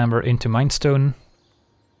Mox Amber into Mindstone.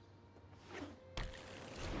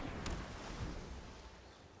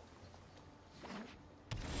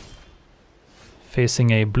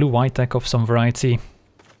 Facing a blue-white deck of some variety.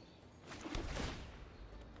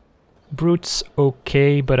 Brute's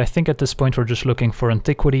okay, but I think at this point we're just looking for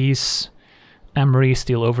Antiquities, Emery,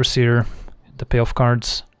 Steel Overseer, the payoff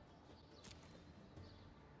cards.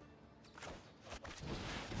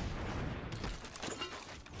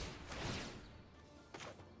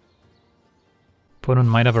 Opponent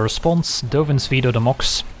might have a response. Dovin's veto the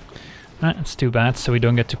Mox. It's too bad, so we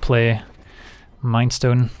don't get to play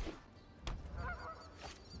Mindstone.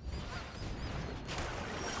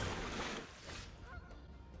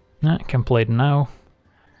 I can play it now.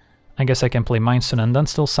 I guess I can play Mindstone and then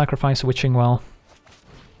still sacrifice Witching Well.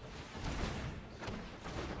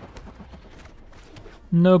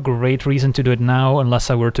 No great reason to do it now,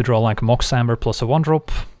 unless I were to draw like Mox Amber plus a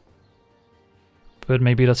 1-drop. But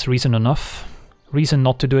maybe that's reason enough. Reason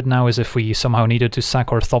not to do it now is if we somehow needed to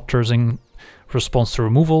sack our Thopters in response to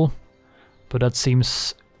removal. But that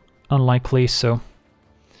seems unlikely, so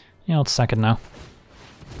yeah, I'll sack it now.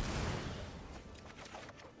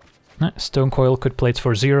 Stone Coil could play it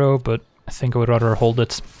for 0, but I think I would rather hold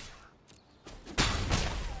it.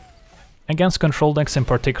 Against control decks in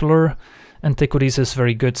particular, Antiquities is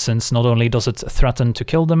very good since not only does it threaten to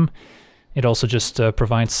kill them, it also just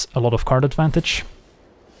provides a lot of card advantage.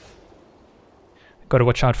 Gotta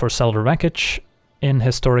watch out for Cellar Wreckage in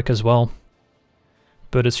Historic as well,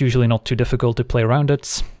 but it's usually not too difficult to play around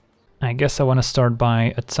it. I guess I want to start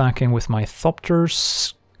by attacking with my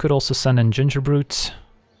Thopters, could also send in Gingerbrute.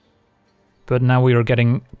 But now we are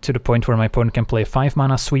getting to the point where my opponent can play 5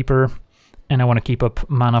 mana Sweeper, and I want to keep up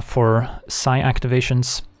mana for Sai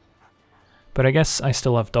activations. But I guess I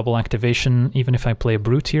still have double activation even if I play a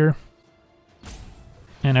Brute here.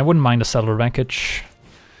 And I wouldn't mind a Cellar Wreckage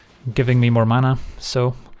giving me more mana,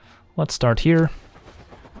 so let's start here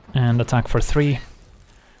and attack for 3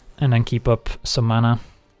 and then keep up some mana.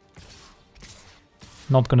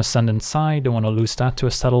 Not gonna send in Sai, don't want to lose that to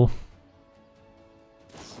a settle.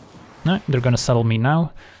 No, they're gonna settle me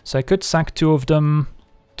now, so I could sack 2 of them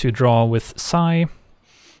to draw with Sai,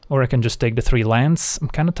 or I can just take the 3 lands. I'm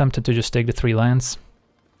kind of tempted to just take the 3 lands.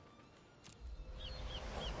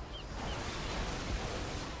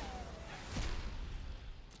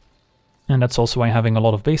 And that's also why having a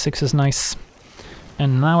lot of basics is nice.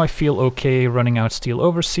 And now I feel okay running out Steel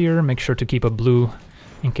Overseer, make sure to keep a blue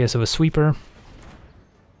in case of a sweeper.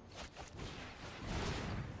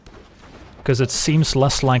 Because it seems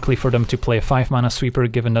less likely for them to play a 5 mana sweeper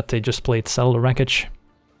given that they just played Cellar Wreckage.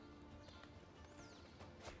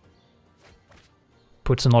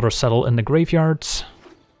 Puts another settle in the graveyards.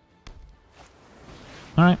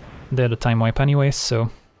 Alright, they had a time wipe anyway, so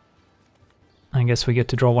I guess we get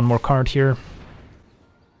to draw one more card here.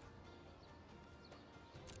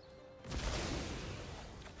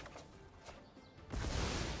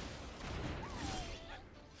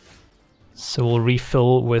 So we'll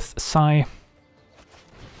refill with Sai.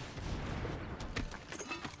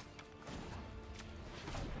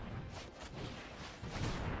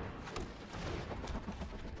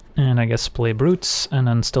 And I guess play Brutes, and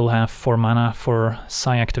then still have 4 mana for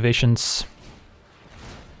Sai activations.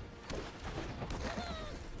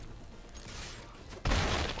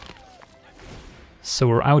 So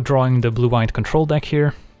we're outdrawing the blue-white control deck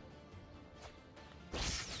here.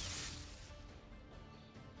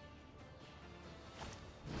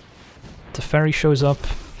 The Fairy shows up.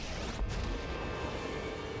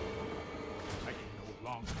 I can no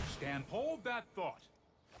longer stand. Hold that thought.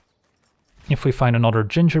 If we find another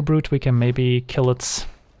Ginger Brute, we can maybe kill it.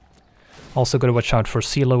 Also gotta watch out for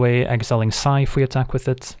Seal Away, exiling Sai if we attack with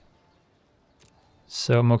it.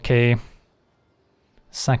 So I'm okay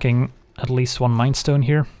sacking at least 1 Mind Stone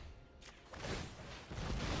here.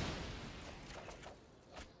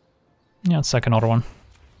 Yeah, let's sack another one.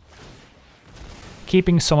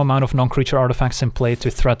 Keeping some amount of non-creature artifacts in play to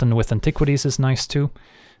threaten with Antiquities is nice too.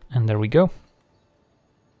 And there we go.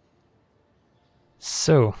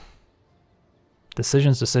 So,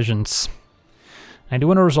 decisions. I do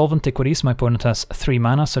want to resolve Antiquities. My opponent has 3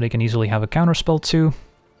 mana, so they can easily have a counterspell too.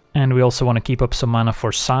 And we also want to keep up some mana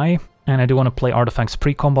for Sai. And I do want to play artifacts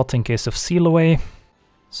pre-combat in case of Seal Away.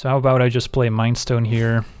 So how about I just play Mind Stone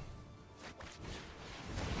here.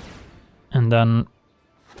 And then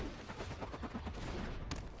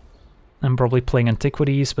I'm probably playing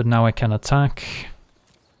Antiquities, but now I can attack.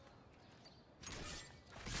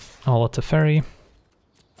 All at the Fairy.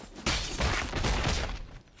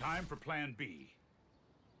 Time for plan B.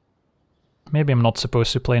 Maybe I'm not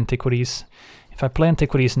supposed to play Antiquities. If I play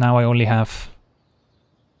Antiquities now, I only have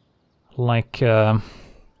like 1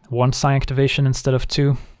 Sai activation instead of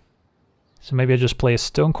 2. So maybe I just play a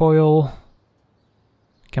Stone Coil.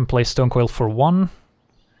 Can play Stone Coil for 1,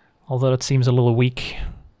 although that seems a little weak.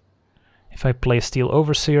 If I play Steel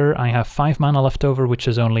Overseer, I have 5 mana left over, which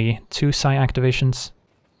is only 2 Sai activations.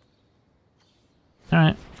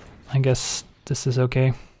 Alright, I guess this is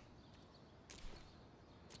okay.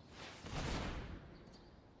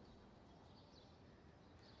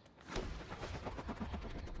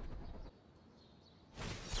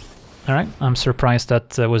 Alright, I'm surprised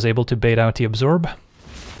that was able to bait out the Absorb.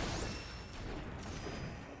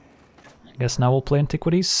 I guess now we'll play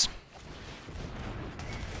Antiquities.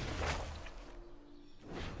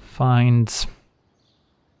 Find,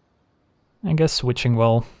 I guess, Witching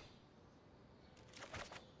Well.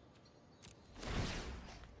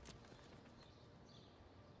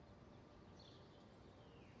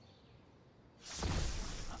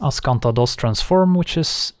 Azcanta does transform, which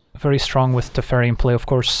is very strong with Teferi in play, of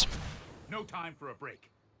course. No time for a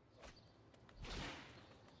break.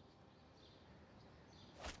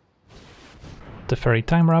 Teferi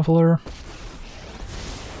Time Raveler.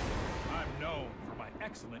 I'm known for my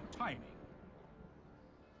excellent timing.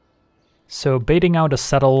 So baiting out a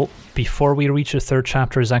settle before we reach the 3rd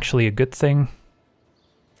chapter is actually a good thing.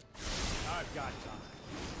 I've got time.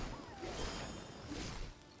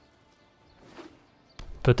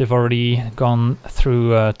 But they've already gone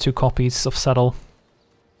through 2 copies of settle.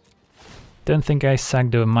 Don't think I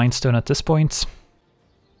sacked the Mind Stone at this point.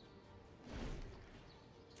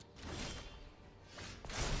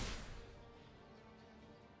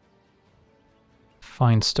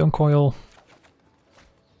 Find Stone Coil.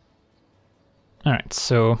 Alright,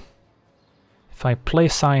 so if I play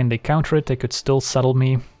Sai and they counter it, they could still settle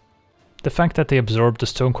me. The fact that they absorb the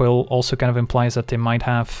Stone Coil also kind of implies that they might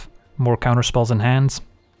have more counterspells in hand.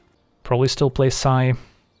 Probably still play Sai.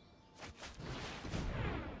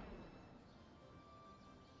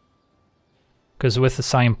 Because with the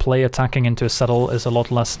Sai in play, attacking into a settle is a lot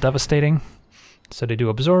less devastating. So they do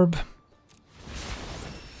absorb.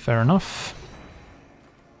 Fair enough.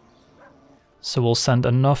 So we'll send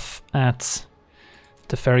enough at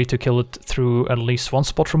the Fairy to kill it through at least 1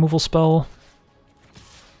 spot removal spell.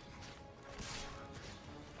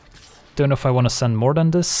 Don't know if I want to send more than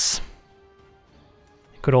this.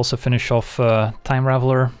 Could also finish off Time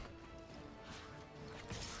Raveler.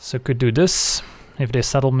 So could do this. If they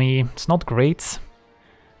settle me, it's not great.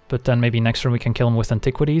 But then maybe next turn we can kill him with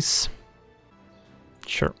Antiquities.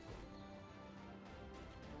 Sure.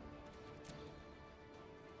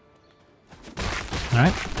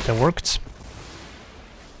 Alright, that worked.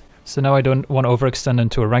 So now I don't want to overextend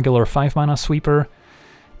into a regular 5 mana sweeper,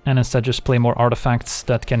 and instead just play more artifacts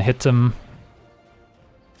that can hit them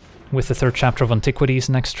with the 3rd chapter of Antiquities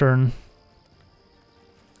next turn.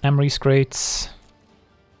 Emery's great.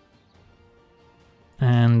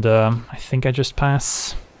 And I think I just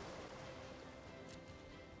pass.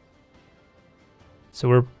 So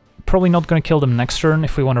we're probably not going to kill them next turn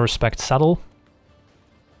if we want to respect Saddle.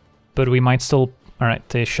 But we might still... Alright,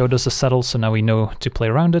 they showed us a Saddle, so now we know to play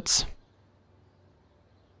around it.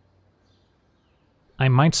 I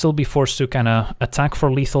might still be forced to kind of attack for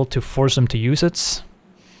lethal to force them to use it.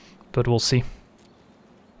 But we'll see.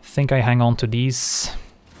 I think I hang on to these.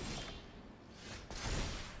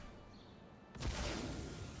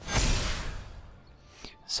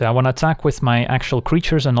 So I want to attack with my actual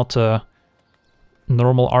creatures and not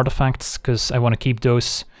normal artifacts, because I want to keep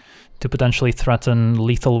those to potentially threaten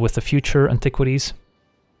lethal with the future Antiquities.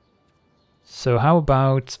 So how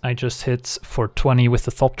about I just hit for 20 with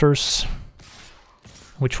the Thopters,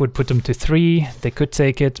 which would put them to 3. They could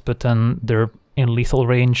take it, but then they're in lethal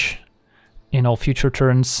range in all future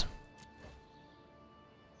turns.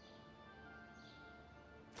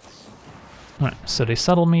 Alright, so they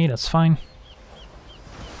settle me, that's fine.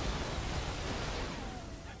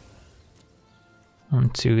 1,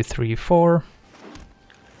 2, 3, 4.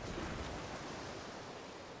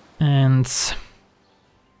 And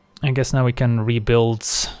I guess now we can rebuild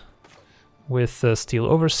with Steel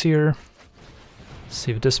Overseer.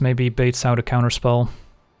 See if this maybe baits out a counterspell.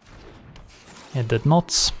 It did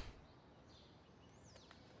not.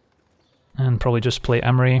 And probably just play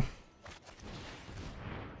Emery.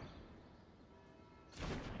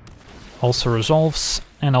 Also resolves,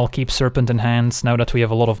 and I'll keep Serpent in hand now that we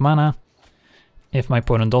have a lot of mana. If my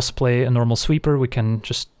opponent does play a normal sweeper, we can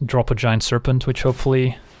just drop a giant Serpent, which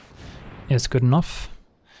hopefully is good enough,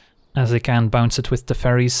 as they can bounce it with the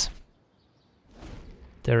fairies.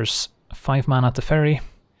 There's 5 mana at the ferry,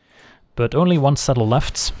 but only 1 Saddle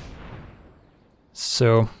left.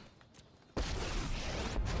 So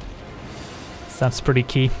that's pretty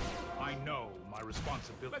key. I know my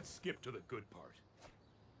responsibility. Let's skip to the good part.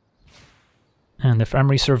 And if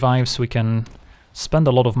Emery survives, we can spend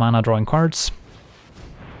a lot of mana drawing cards.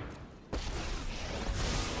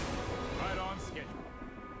 Right on schedule.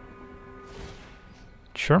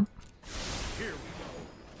 Sure. Here we go.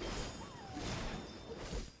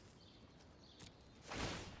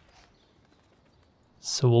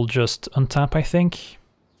 So we'll just untap, I think.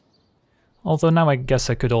 Although now I guess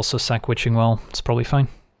I could also sack Witching Well. It's probably fine.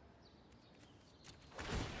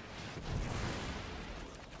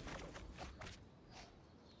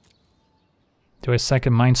 Do I sack a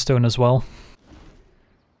Mind Stone as well?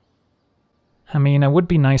 I mean, it would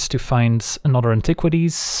be nice to find another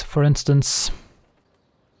Antiquities, for instance.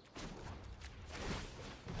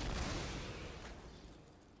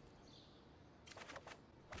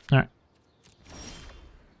 Alright.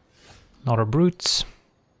 Another Brute.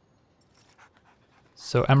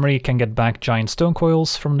 So Emery can get back Giant Stone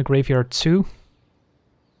Coils from the graveyard too.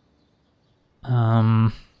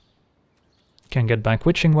 Can get back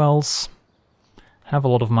Witching Wells. Have a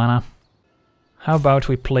lot of mana. How about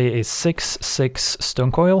we play a 6/6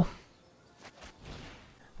 Stone Coil,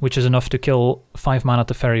 which is enough to kill 5 mana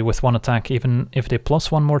to Fairy with 1 attack, even if they plus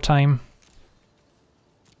 1 more time.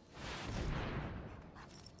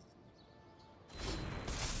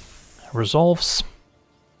 Resolves.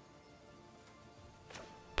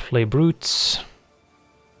 Play Brutes.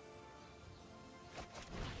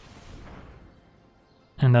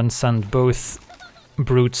 And then send both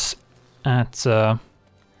Brutes at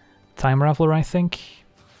Time Raveler, I think,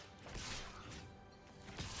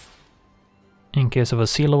 in case of a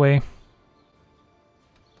seal away.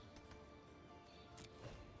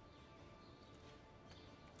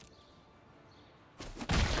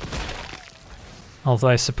 Although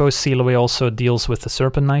I suppose seal away also deals with the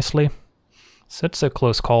Serpent nicely, so it's a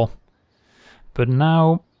close call. But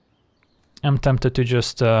now I'm tempted to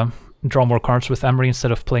just draw more cards with Emery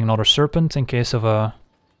instead of playing another Serpent in case of a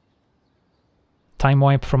time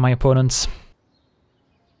wipe from my opponents.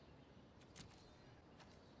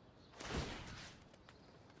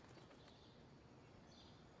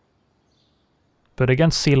 But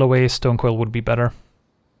against Seal Away, Stonecoil would be better.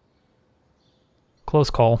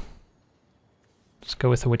 Close call. Let's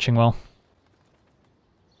go with the Witching Well.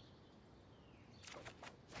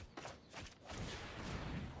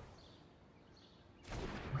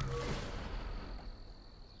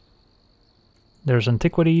 There's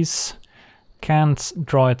Antiquities. Can't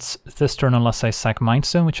draw it this turn unless I sack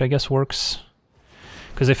Mindstone, which I guess works.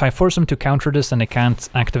 Because if I force them to counter this, then they can't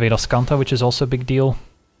activate Ascanta, which is also a big deal.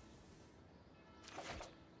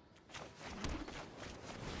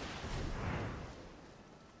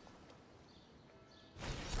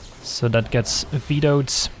 So that gets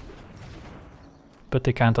vetoed. But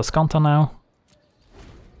they can't Ascanta now.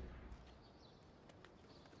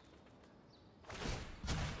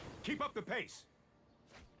 Keep up the pace.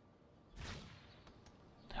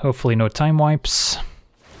 Hopefully no time wipes.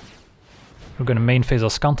 We're gonna main phase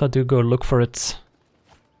Ascanta, do go look for it.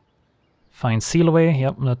 Find Seal Away,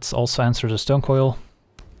 yep, that also answers a Stone Coil.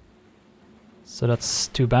 So that's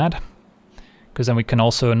too bad. Because then we can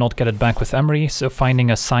also not get it back with Emery, so finding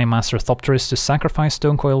a Psymaster Thopterist to sacrifice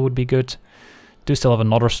Stone Coil would be good. Do still have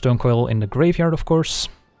another Stone Coil in the graveyard, of course.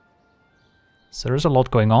 So there's a lot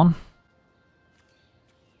going on.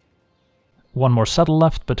 One more settle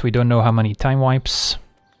left, but we don't know how many time wipes.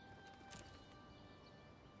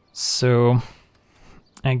 So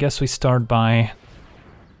I guess we start by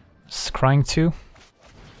scrying 2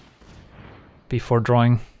 before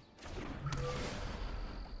drawing.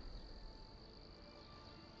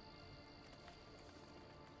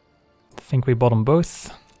 I think we bottom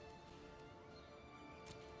both.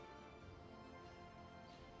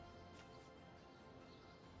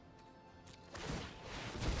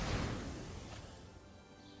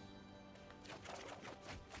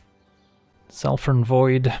 Selfern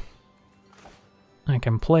Void I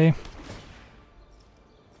can play.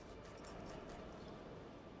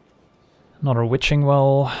 Another Witching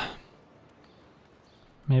Well.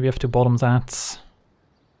 Maybe I have to bottom that.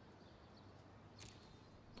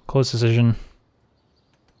 Close decision.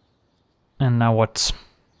 And now what?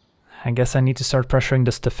 I guess I need to start pressuring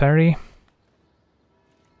this Teferi.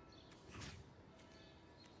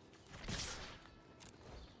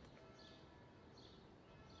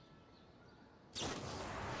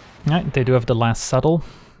 Right, they do have the last settle.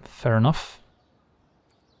 Fair enough.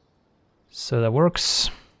 So that works.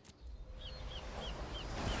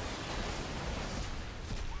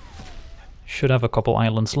 Should have a couple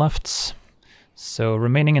islands left. So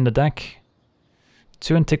remaining in the deck,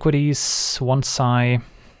 2 Antiquities, 1 Psi,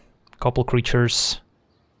 couple creatures.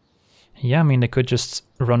 Yeah, I mean they could just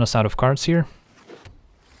run us out of cards here.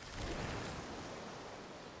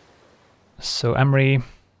 So Emery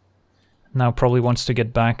now probably wants to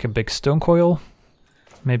get back a big Stone Coil.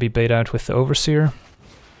 Maybe bait out with the Overseer.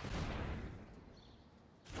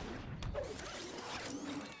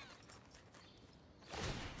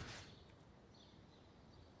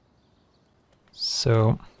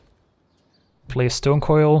 So play Stone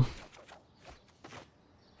Coil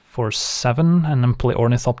for 7 and then play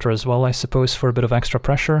Ornithopter as well, I suppose, for a bit of extra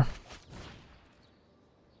pressure.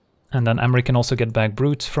 And then Emery can also get back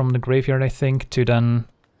Brute from the graveyard, I think, to then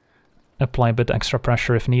apply a bit extra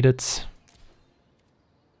pressure if needed.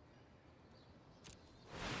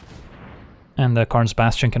 And the Karn's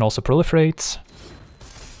Bastion can also proliferate.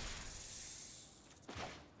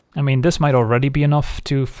 I mean, this might already be enough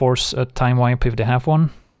to force a time wipe if they have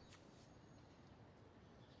one.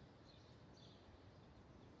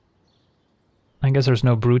 I guess there's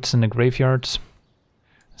no Brutes in the graveyards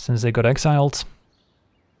since they got exiled.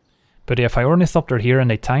 But yeah, if I Ornithopter here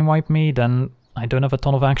and they time wipe me, then I don't have a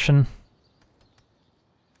ton of action.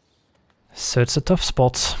 So it's a tough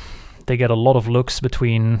spot. They get a lot of looks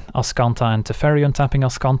between Ascanta and Teferi on tapping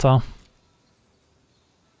Ascanta.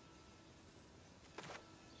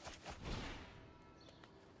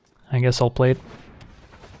 I guess I'll play it.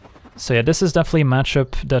 So yeah, this is definitely a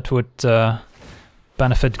matchup that would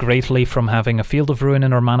benefit greatly from having a Field of Ruin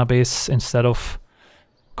in our mana base instead of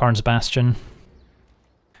Karn's Bastion.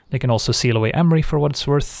 They can also seal away Emery for what it's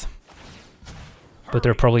worth. But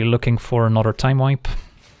they're probably looking for another time wipe.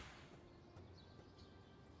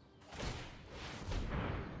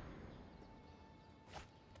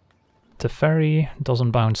 Teferi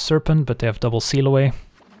doesn't bounce Serpent, but they have double seal away.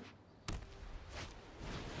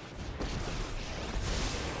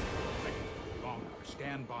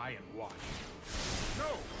 Stand by and watch. No,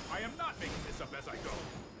 I am not making this up as I go.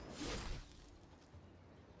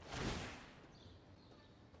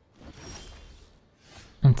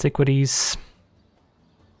 Antiquities.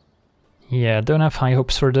 Yeah, don't have high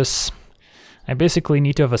hopes for this. I basically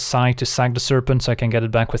need to have a Psi to sack the Serpent so I can get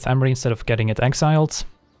it back with Emery instead of getting it exiled.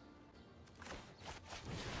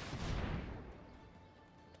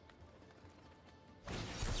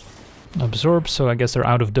 Absorb, so I guess they're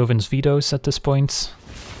out of Dovin's vetoes at this point.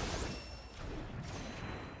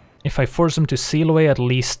 If I force them to seal away, at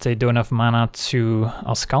least they don't have mana to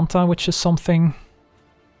Ascanta, which is something.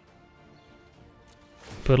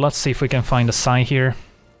 But let's see if we can find a Psi here.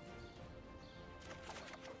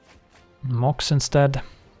 Mox instead.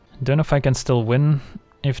 Don't know if I can still win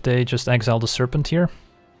if they just exile the Serpent here.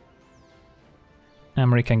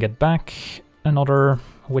 Emery can get back another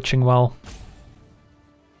Witching Well.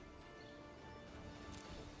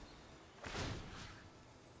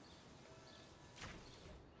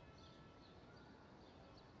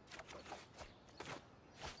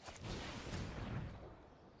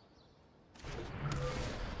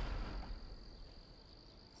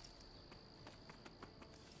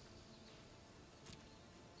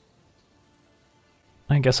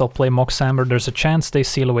 I guess I'll play Mox Amber. There's a chance they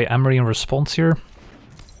seal away Emery in response here.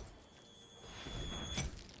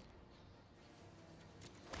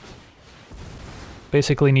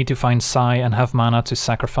 Basically need to find Sai and have mana to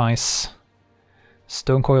sacrifice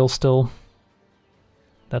Stonecoil still.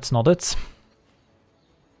 That's not it.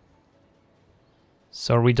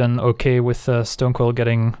 So are we done okay with Stonecoil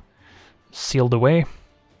getting sealed away?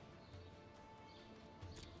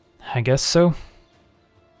 I guess so.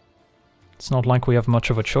 It's not like we have much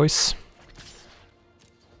of a choice.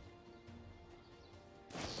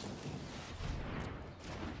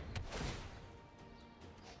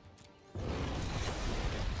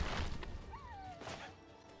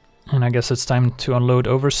 And I guess it's time to unload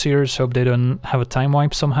Overseers, hope they don't have a time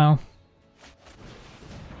wipe somehow.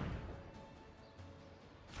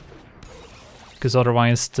 Because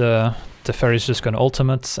otherwise the Teferi's just gonna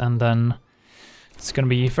ultimate, and then it's gonna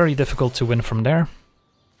be very difficult to win from there.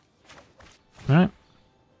 Alright.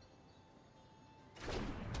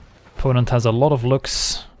 Opponent has a lot of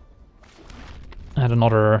looks at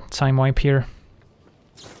another time wipe here.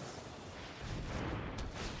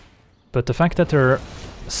 But the fact that they're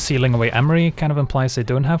sealing away Emery kind of implies they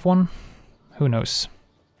don't have one. Who knows?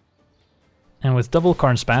 And with double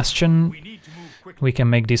Karn's Bastion, we can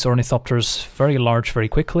make these Ornithopters very large very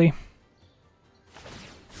quickly.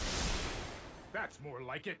 That's more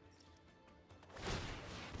like it.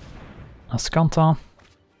 Ascanta.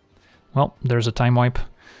 Well, there's a time wipe,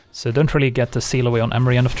 so don't really get the seal away on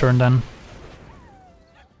Emery end of turn then.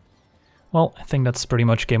 Well, I think that's pretty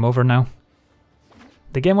much game over now.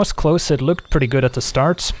 The game was close, it looked pretty good at the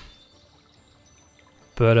start.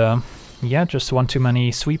 But yeah, just one too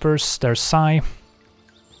many sweepers. There's Sai.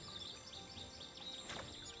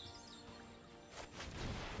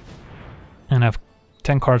 And I have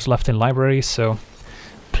 10 cards left in library, so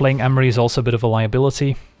playing Emery is also a bit of a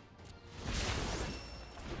liability.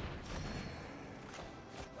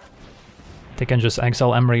 They can just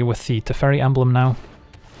exile Emery with the Teferi emblem now.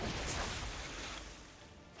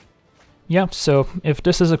 Yeah, so if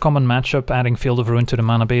this is a common matchup, adding Field of Ruin to the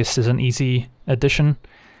mana base is an easy addition.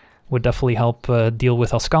 Would definitely help deal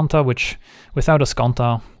with Ascanta, which without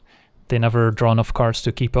Ascanta, they never draw enough cards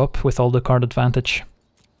to keep up with all the card advantage.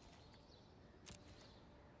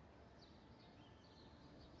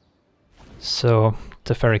 So,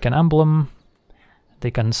 Teferi can emblem,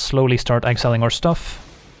 they can slowly start exiling our stuff.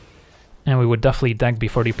 And we would definitely deck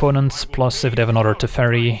before the opponents, plus if they have another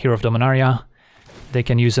Teferi, Hero of Dominaria, they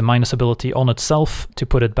can use a minus ability on itself to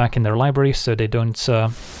put it back in their library so they don't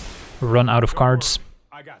run out of cards.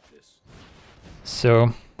 I got this.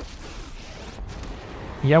 So,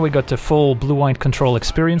 yeah, we got the full blue-white control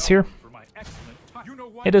experience here.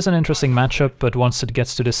 It is an interesting matchup, but once it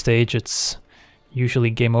gets to this stage, it's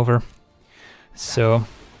usually game over. So,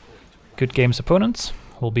 good games, opponents.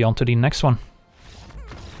 We'll be on to the next one.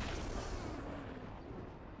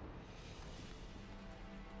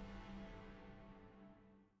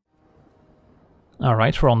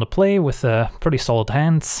 Alright, we're on the play with a pretty solid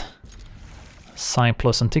hand. Sai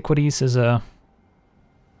plus Antiquities is a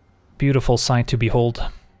beautiful sight to behold.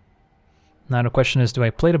 Now the question is, do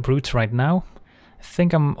I play the Brute right now? I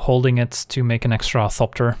think I'm holding it to make an extra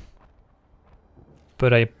Thopter.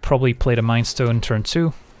 But I probably play the Mind Stone turn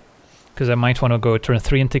 2, because I might want to go turn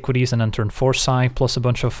 3 Antiquities and then turn 4 Sai plus a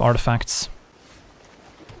bunch of artifacts.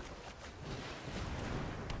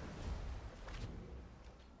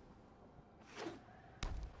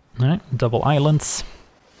 Alright, double islands.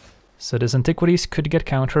 So this Antiquities could get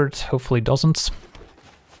countered, hopefully doesn't.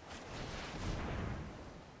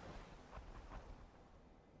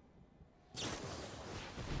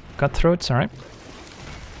 Cutthroats, alright.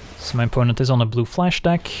 So my opponent is on a blue flash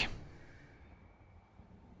deck.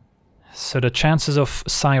 So the chances of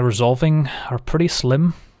Sai resolving are pretty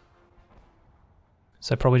slim.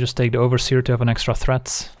 So I probably just take the Overseer to have an extra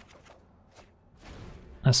threat.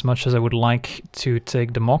 As much as I would like to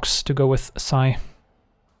take the Mox to go with Sai.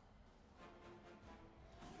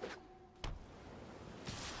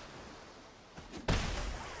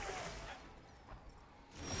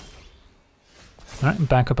 Alright,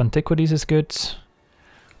 backup Antiquities is good.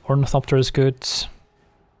 Ornithopter is good. So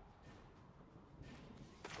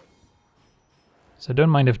I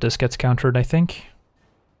don't mind if this gets countered, I think.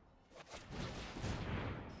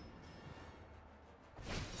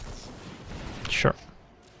 Sure.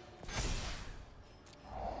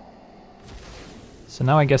 So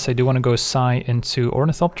now I guess I do want to go Sai into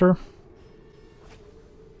Ornithopter.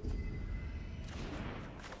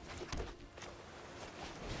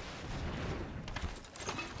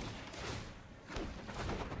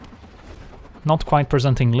 Not quite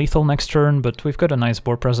presenting lethal next turn, but we've got a nice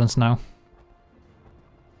board presence now.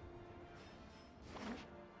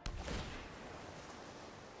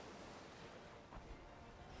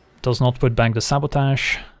 does not put back the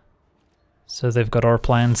sabotage, so they've got our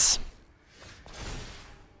plans.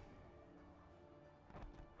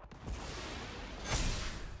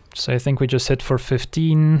 So I think we just hit for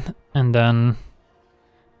 15, and then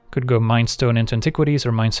could go Mindstone into Antiquities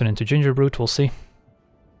or Mindstone into Gingerbrute, we'll see.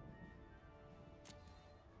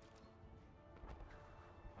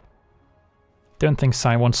 Don't think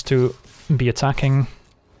Sai wants to be attacking.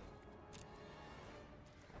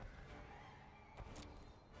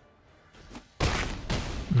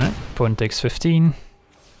 No, opponent takes 15.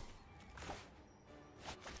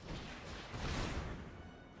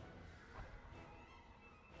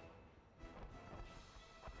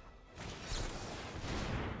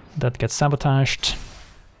 That gets sabotaged.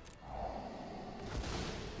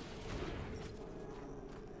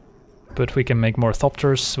 But we can make more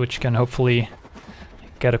Thopters, which can hopefully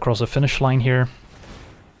get across the finish line here.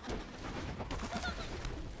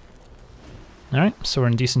 Alright, so we're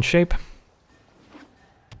in decent shape.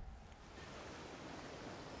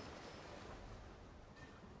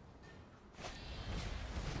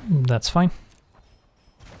 That's fine.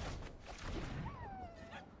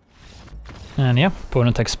 And yeah,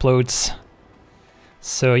 opponent explodes.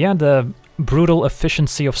 So yeah, the brutal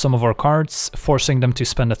efficiency of some of our cards, forcing them to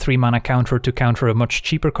spend a 3-mana counter to counter a much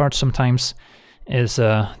cheaper card sometimes, is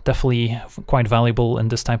definitely quite valuable in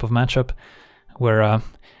this type of matchup, where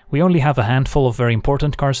we only have a handful of very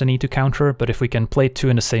important cards that need to counter, but if we can play 2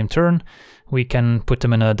 in the same turn, we can put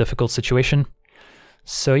them in a difficult situation.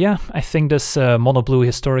 So yeah, I think this mono blue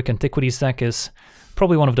historic Antiquities deck is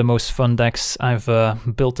probably one of the most fun decks I've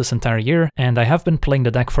built this entire year, and I have been playing the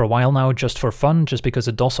deck for a while now just for fun, just because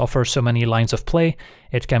it does offer so many lines of play.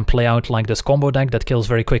 It can play out like this combo deck that kills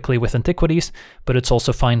very quickly with Antiquities, but it's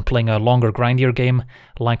also fine playing a longer grindier game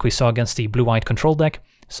like we saw against the blue-white control deck.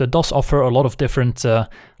 So it does offer a lot of different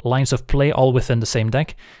lines of play all within the same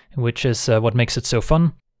deck, which is what makes it so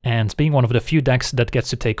fun. And being one of the few decks that gets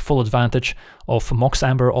to take full advantage of Mox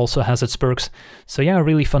Amber also has its perks. So yeah, a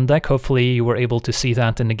really fun deck. Hopefully you were able to see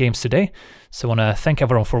that in the games today. So I want to thank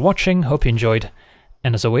everyone for watching, hope you enjoyed,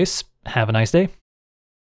 and as always, have a nice day.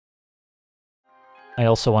 I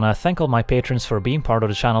also want to thank all my patrons for being part of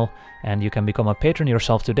the channel, and you can become a patron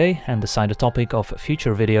yourself today and decide the topic of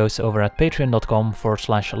future videos over at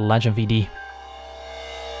patreon.com/LegenVD.